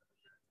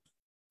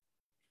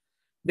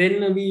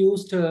 Then we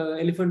used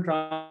elephant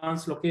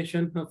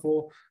translocation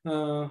for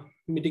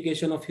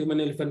mitigation of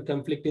human-elephant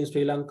conflict in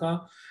Sri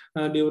Lanka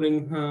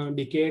during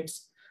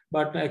decades.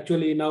 But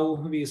actually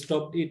now we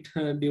stopped it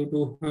due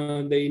to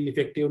the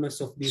ineffectiveness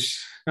of this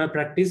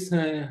practice.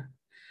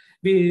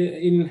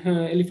 In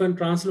elephant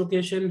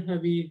translocation,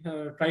 we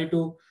try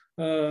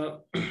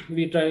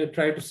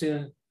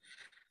to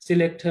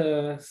select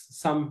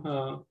some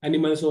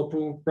animals or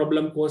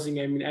problem-causing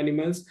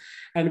animals,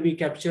 and we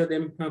capture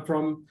them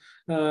from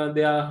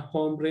their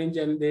home range,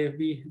 and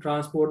we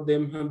transport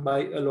them by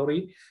a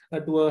lorry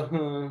to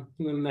a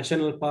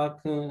national park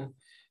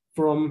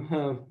from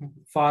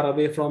far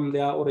away from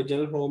their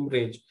original home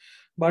range.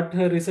 But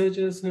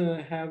researchers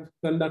have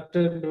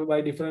conducted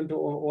by different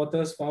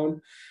authors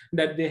found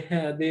that they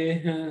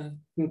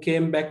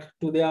came back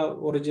to their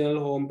original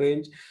home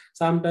range.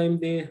 Sometimes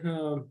they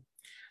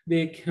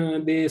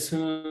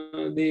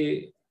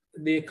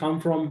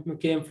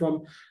came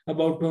from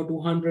about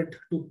 200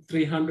 to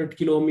 300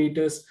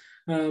 kilometers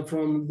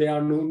from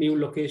their new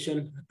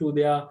location to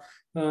their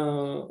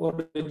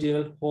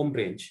original home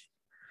range.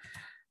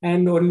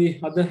 And on the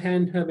other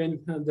hand,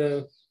 when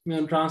the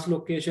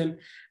translocation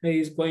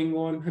is going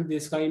on,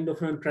 this kind of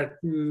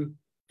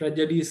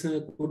tragedies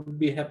could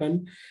be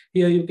happen.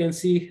 Here you can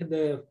see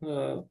the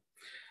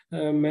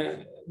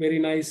very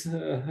nice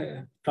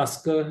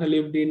tusker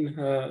lived in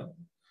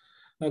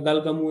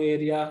Galgamu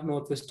area,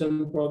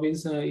 northwestern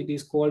province. It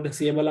is called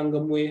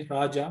Siebalangamue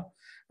Raja.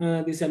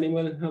 This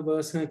animal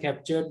was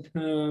captured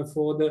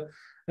for the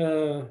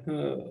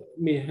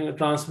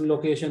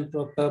translocation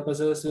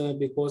purposes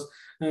because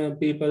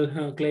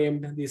people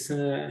claimed this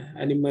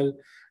animal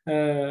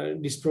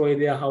destroy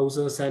their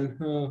houses and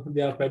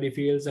their paddy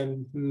fields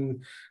and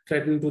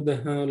threaten to the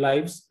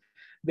lives.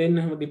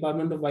 Then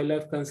Department of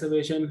Wildlife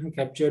Conservation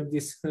captured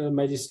this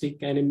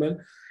majestic animal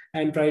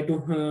and tried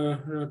to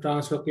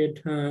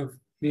translocate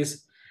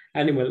this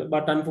animal.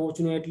 But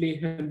unfortunately,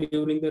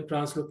 during the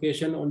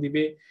translocation on the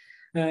way,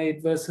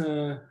 it was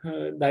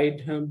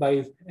died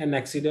by an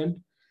accident.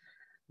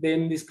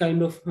 Then this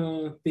kind of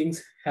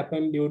things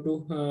happen due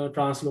to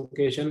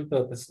translocation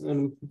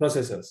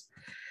processes.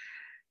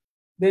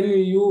 Then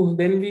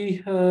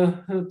we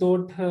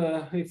thought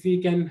if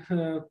we can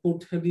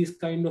put these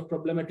kind of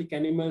problematic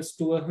animals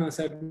to a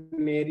certain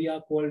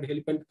area called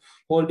elephant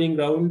holding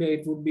ground,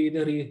 it would be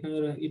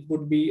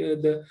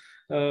the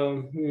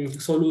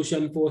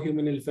solution for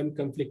human elephant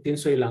conflict in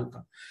Sri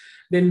Lanka.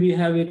 Then we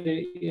have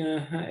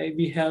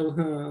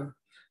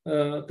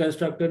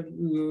constructed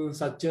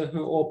such an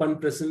open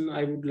prison.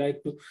 I would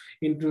like to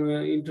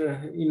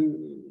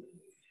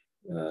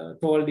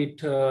told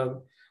it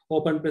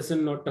open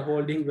prison, not a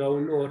holding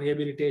ground or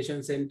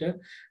rehabilitation center.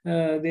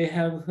 They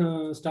have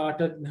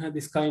started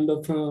this kind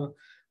of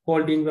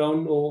holding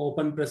ground or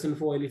open prison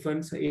for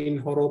elephants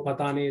in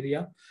Horopatan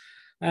area.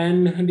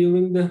 And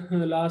during the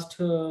last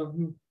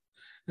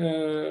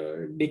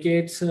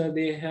decades,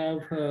 they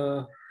have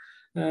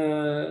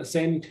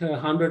sent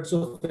hundreds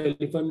of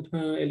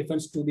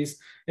elephants to this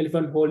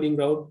elephant holding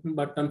ground.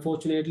 But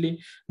unfortunately,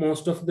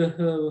 most of the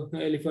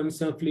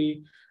elephants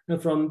flee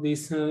from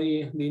this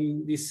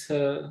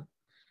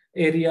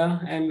area,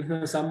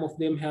 and some of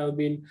them have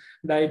been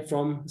died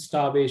from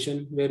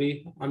starvation,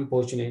 very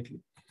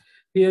unfortunately.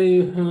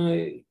 Here,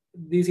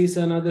 this is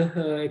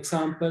another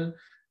example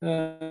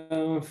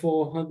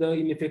for the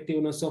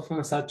ineffectiveness of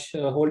such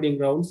holding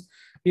grounds.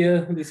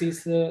 Here, this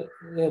is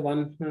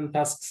one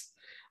tusks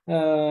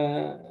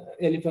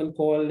elephant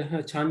called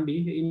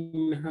Chandi in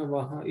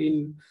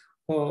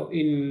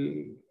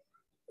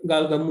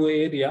Galgamu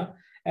area,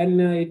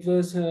 and it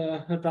was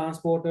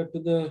transported to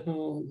the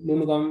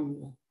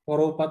Nunugam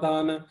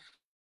Horopatan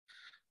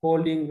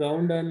holding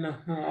ground, and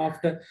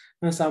after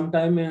some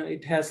time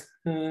it has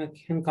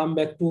come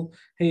back to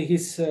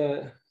his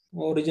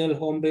original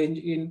home range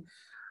in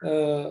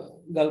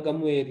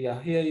Galgamu area.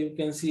 Here you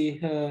can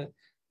see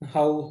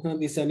how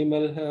this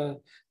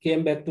animal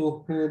came back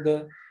to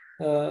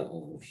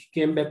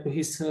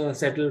his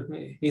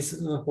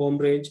his home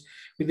range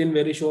within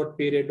very short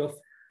period of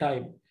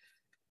time.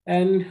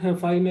 And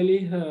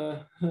finally,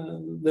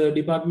 the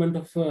Department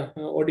of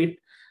Audit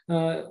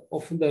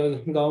of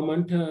the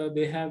government,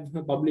 they have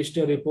published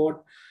a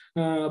report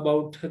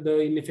about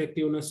the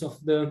ineffectiveness of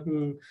the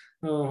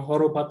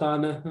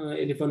Horopatan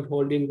elephant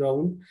holding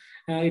ground.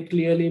 It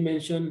clearly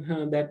mentioned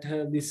that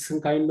this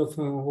kind of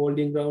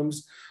holding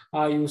grounds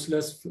are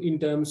useless in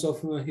terms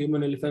of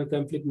human-elephant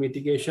conflict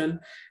mitigation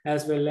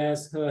as well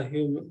as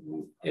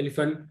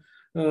elephant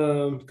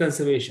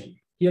conservation.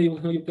 Here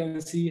you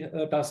can see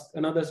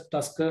another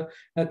tusker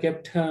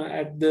kept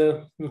at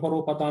the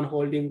Horopatan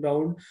holding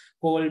ground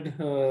called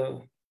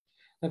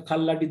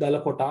Kalladi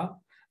Dalakota.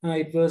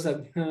 It was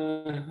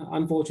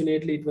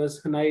unfortunately it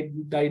was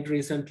died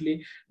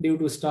recently due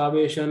to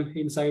starvation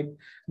inside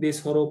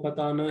this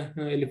Horopatana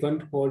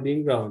elephant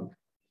holding ground.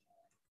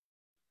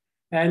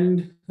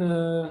 And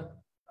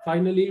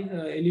finally,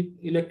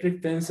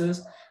 electric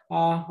fences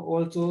are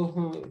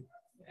also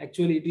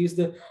actually it is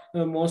the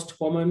most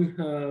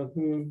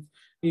common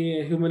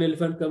human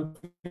elephant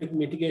conflict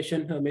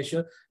mitigation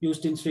measure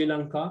used in Sri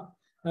Lanka.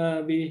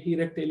 We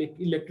erect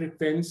electric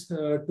fence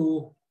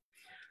to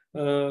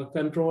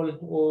control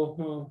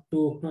or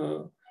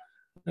to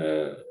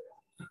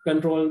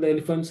control the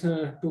elephants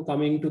to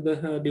coming to the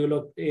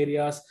developed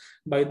areas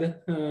by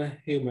the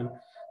human.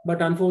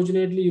 But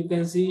unfortunately, you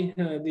can see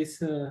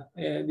this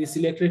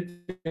electric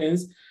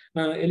fence.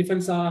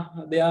 Elephants are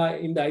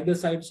in the either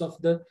sides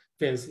of the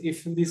fence.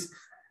 If this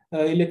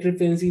electric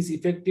fence is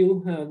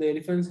effective, the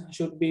elephants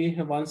should be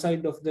one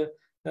side of the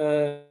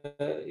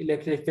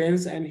electric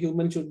fence, and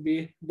human should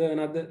be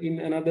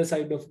another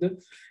side of the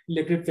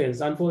electric fence.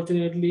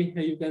 Unfortunately,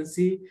 you can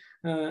see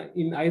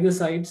in either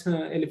sides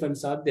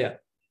elephants are there.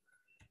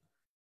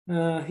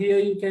 Here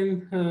you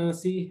can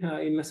see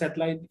in a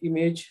satellite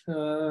image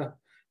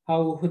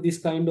how this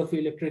kind of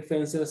electric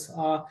fences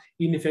are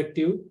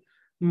ineffective.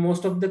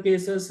 Most of the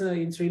cases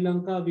in Sri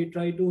Lanka, we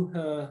try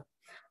to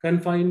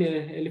confine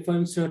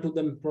elephants to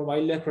the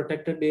wildlife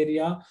protected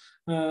area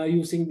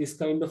using this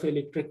kind of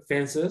electric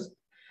fences.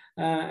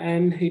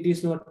 And it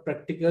is not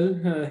practical.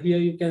 Here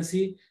you can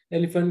see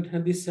elephant,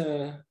 these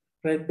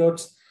red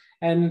dots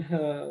and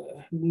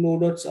blue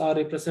dots are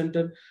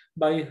represented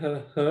by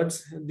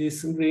herds,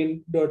 these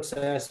green dots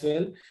as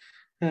well.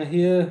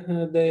 Here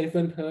the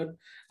elephant herd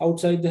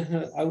outside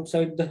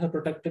the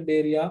protected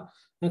area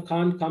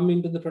can't come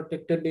into the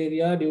protected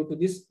area due to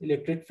this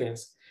electric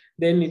fence.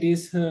 Then it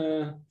is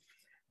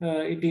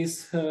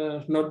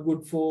not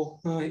good for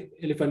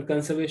elephant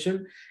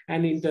conservation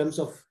and in terms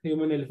of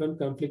human-elephant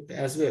conflict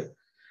as well.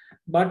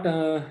 But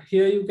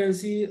here you can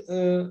see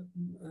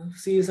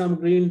some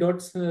green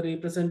dots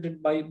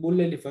represented by bull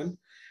elephant.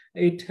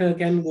 It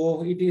can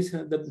go. It is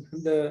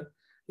the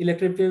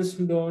electric fence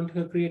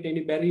don't create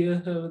any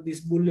barrier. This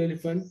bull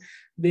elephant,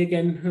 they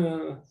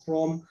can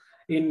roam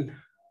in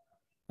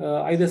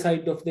either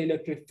side of the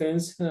electric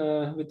fence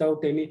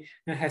without any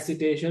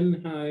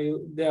hesitation.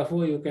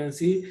 Therefore, you can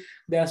see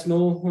there's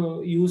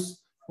no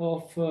use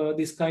of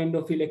this kind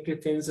of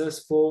electric fences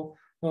for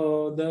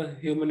the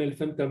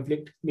human-elephant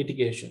conflict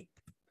mitigation.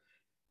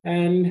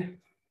 And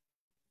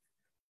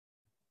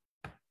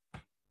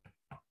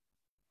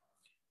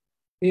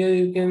here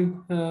you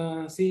can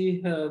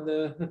see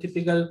the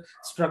typical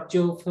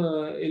structure of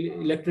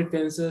electric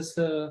fences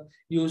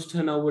used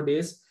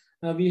nowadays.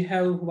 We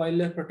have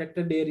wildlife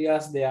protected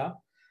areas there.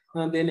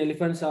 Then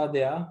elephants are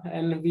there,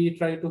 and we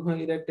try to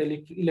erect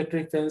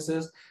electric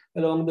fences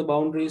along the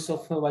boundaries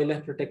of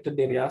wildlife protected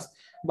areas.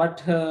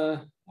 But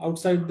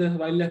outside the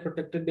wildlife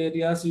protected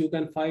areas, you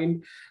can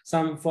find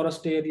some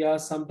forest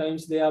areas.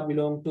 Sometimes they are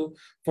belong to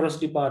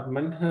forest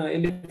department.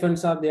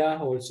 Elephants are there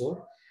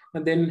also.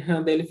 And then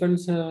the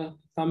elephants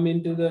come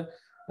into the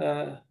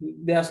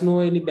there's no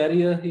any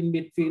barrier in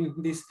between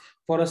this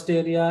forest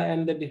area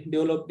and the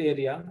developed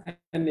area,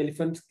 and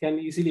elephants can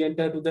easily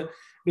enter to the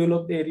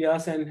developed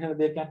areas, and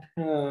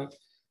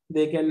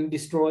they can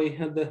destroy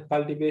the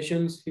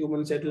cultivations,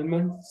 human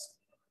settlements,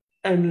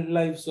 and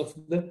lives of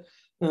the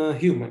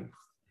human.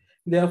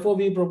 Therefore,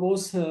 we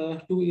propose to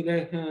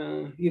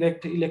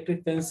erect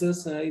electric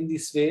fences in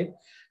this way.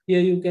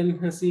 Here you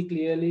can see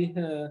clearly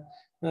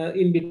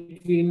in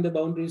between the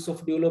boundaries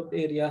of developed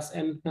areas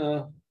and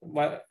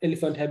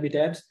elephant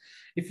habitats.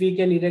 If we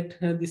can erect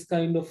this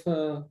kind of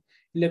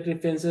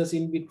electric fences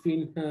in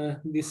between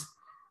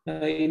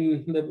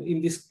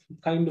in this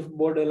kind of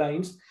border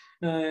lines,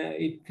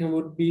 it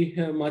would be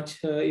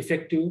much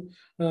effective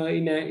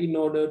in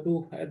order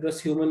to address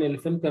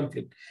human-elephant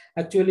conflict.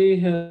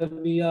 Actually,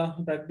 we are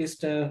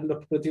practiced.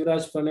 Dr.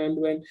 Prithviraj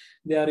Fernando and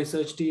their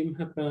research team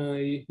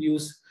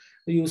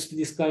used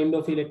this kind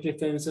of electric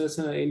fences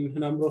in a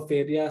number of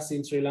areas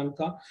in Sri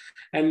Lanka,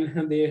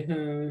 and they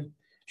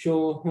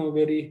show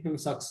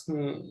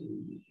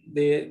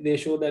they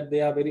show that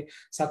they are very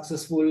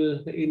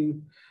successful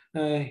in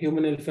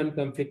human-elephant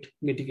conflict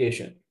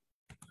mitigation.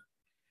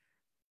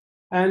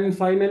 And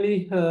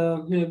finally,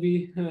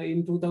 we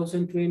in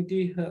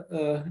 2020,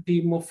 a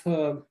team of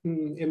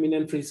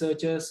eminent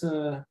researchers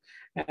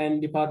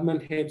and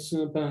department heads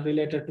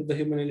related to the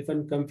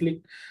human-elephant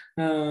conflict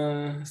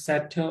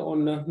sat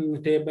on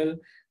a table,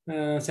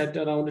 sat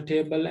around a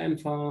table,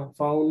 and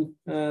found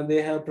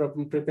they have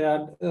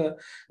prepared a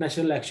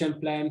national action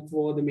plan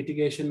for the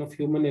mitigation of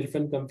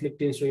human-elephant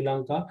conflict in Sri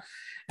Lanka,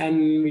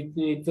 and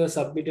it was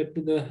submitted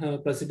to the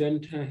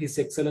President, His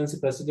Excellency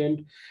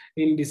President,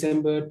 in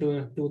December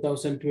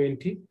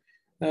 2020.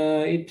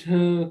 It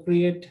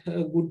create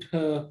good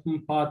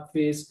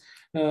pathways.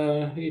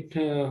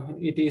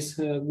 It is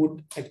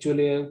good,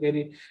 actually, a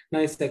very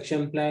nice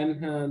action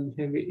plan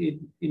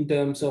in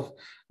terms of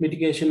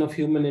mitigation of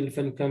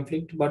human-elephant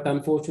conflict. But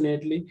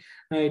unfortunately,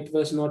 it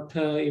was not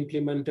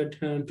implemented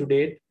to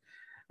date.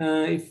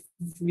 If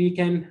we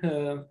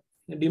can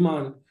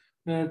demand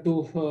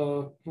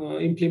to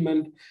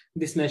implement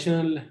this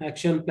national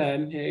action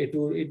plan, it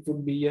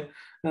would be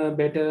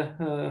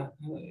better.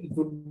 It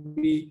would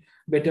be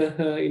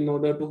better in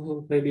order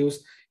to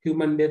reduce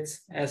human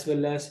deaths as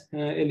well as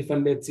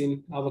elephant deaths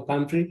in our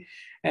country,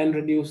 and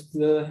reduce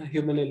the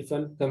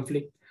human-elephant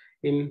conflict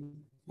in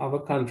our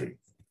country.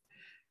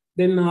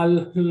 Then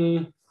I'll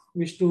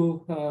wish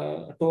to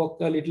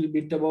talk a little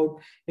bit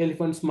about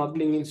elephant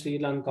smuggling in Sri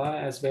Lanka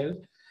as well.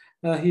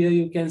 Here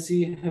you can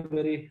see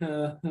very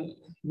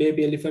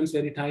baby elephants,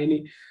 very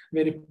tiny,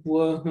 very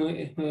poor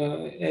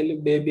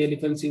baby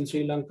elephants in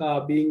Sri Lanka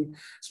are being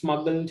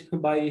smuggled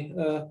by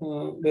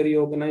very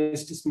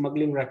organized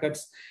smuggling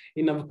rackets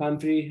in our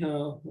country,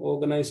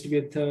 organized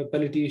with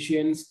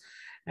politicians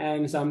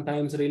and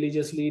sometimes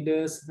religious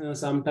leaders,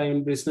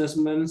 sometimes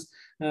businessmen,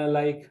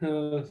 like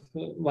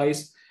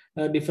vice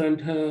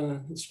different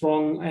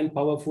strong and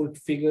powerful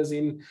figures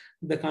in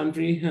the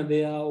country.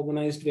 They are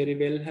organized very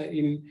well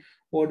in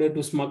order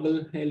to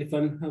smuggle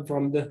elephant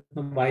from the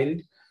wild.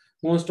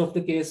 Most of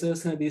the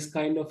cases, these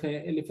kind of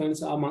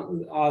elephants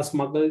are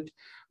smuggled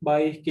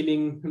by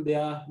killing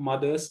their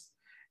mothers,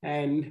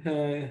 and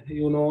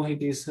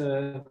it is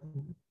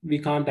we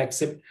can't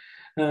accept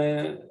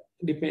on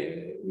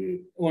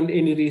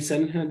any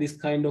reason this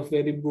kind of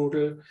very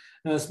brutal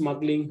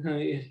smuggling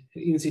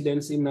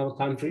incidents in our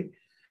country.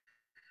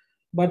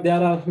 But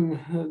there are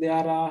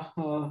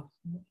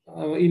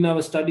in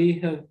our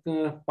study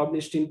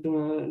published into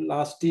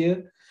last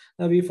year,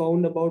 we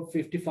found about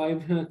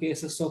 55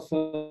 cases of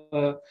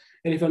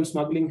elephant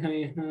smuggling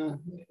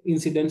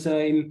incidents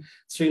in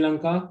Sri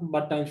Lanka.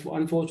 But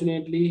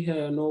unfortunately,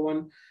 no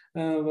one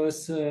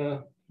was.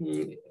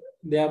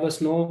 There was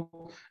no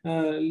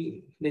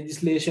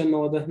legislation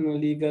or the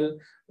legal,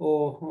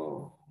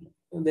 or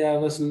there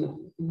was no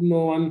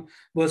one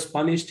was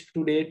punished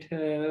to date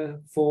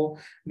for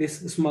this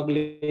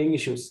smuggling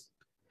issues.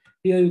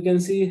 Here you can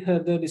see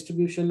the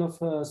distribution of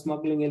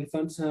smuggling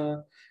elephants.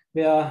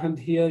 Where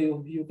here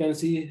you can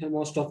see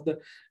most of the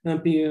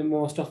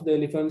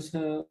elephants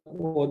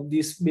or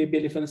these baby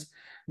elephants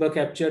were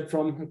captured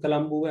from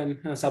Colombo and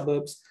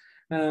suburbs,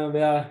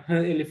 where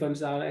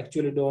elephants are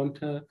actually they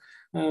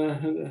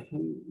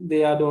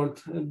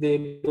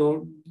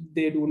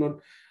do not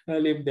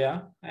live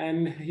there.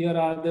 And here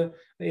are the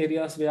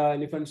areas where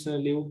elephants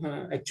live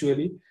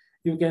actually.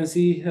 You can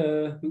see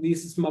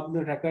these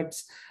smuggling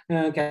rackets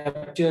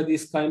capture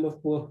these kind of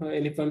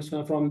elephants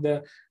from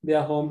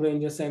their home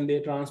ranges, and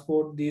they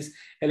transport these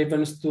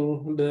elephants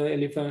to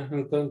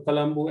the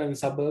Colombo and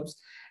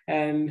suburbs.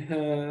 And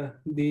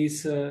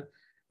this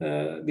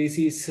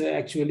is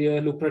actually a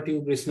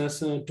lucrative business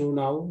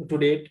to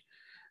date,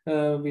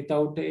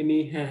 without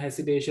any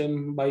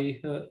hesitation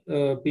by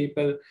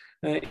people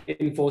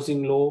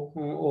enforcing law,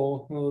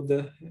 or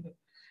the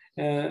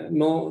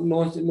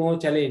no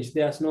challenge.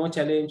 There's no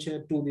challenge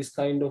to this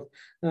kind of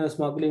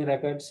smuggling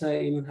rackets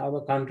in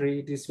our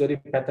country. It is very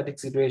pathetic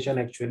situation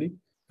actually.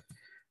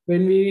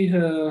 When we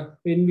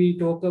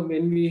go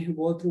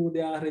through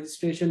their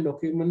registration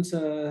documents,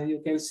 you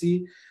can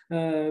see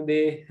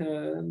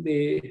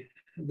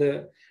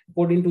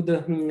according to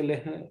the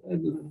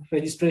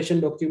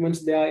registration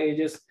documents, their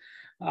ages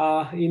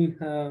are in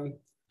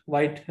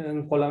white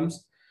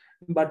columns.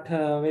 But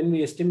when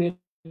we estimate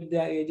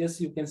their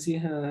ages, you can see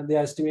their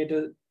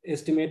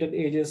estimated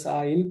ages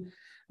are in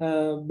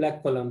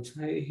black columns.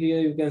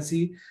 Here you can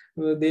see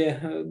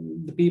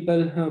the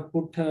people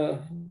put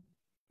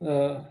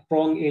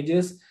wrong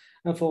ages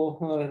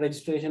for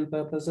registration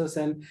purposes,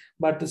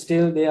 but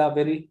still they are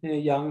very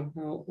young,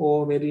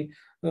 or very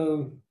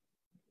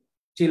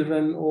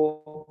children,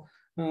 or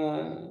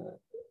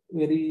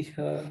very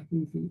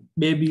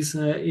babies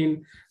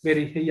in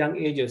very young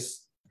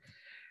ages.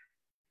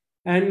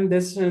 And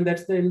that's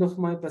the end of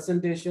my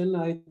presentation.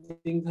 I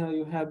think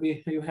you have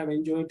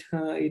enjoyed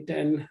it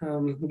and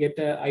get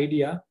an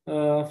idea.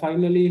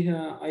 Finally,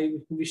 I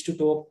wish to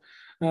talk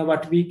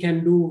what we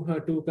can do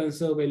to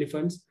conserve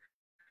elephants.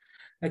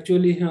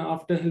 Actually,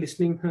 after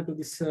listening to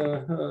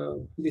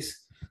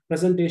this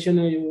presentation,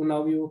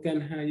 you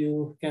can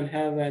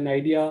have an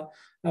idea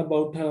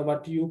about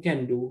what you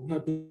can do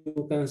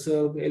to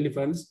conserve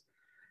elephants.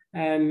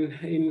 And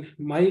in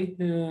my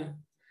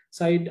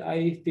side,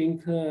 I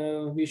think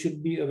we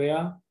should be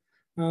aware,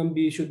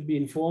 we should be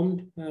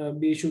informed,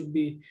 we should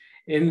be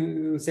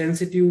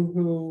sensitive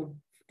to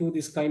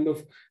this kind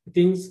of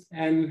things,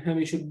 and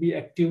we should be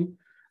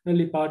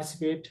actively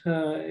participate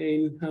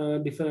in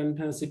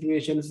different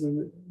situations.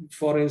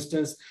 For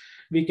instance,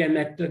 we can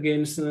act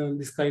against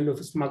this kind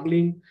of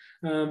smuggling.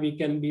 We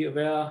can be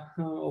aware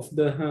of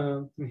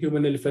the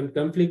human-elephant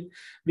conflict.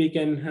 We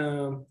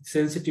can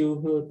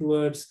sensitive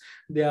towards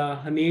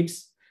their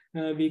needs.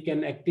 we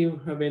can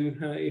active when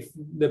if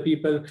the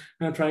people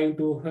are trying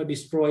to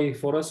destroy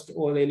forest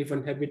or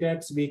elephant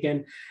habitats, we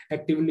can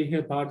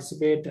actively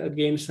participate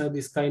against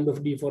this kind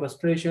of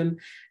deforestation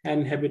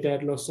and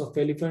habitat loss of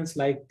elephants,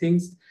 like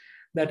things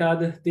that are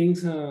the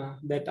things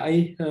that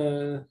I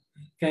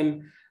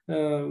can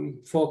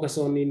focus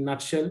on in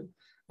nutshell,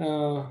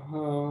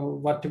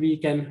 what we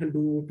can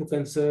do to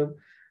conserve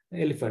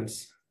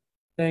elephants.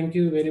 Thank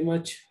you very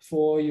much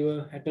for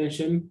your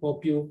attention.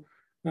 Hope you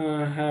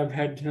have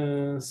had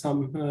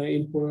some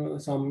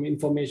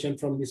information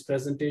from this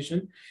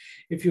presentation.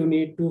 If you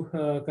need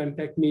to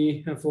contact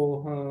me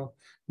for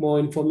more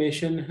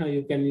information,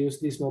 you can use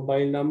this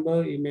mobile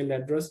number, email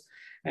address,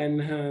 and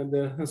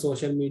the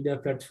social media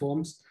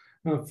platforms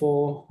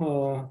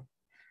for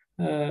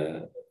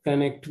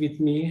connect with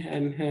me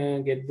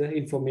and get the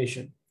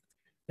information.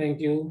 Thank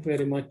you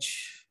very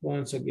much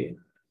once again.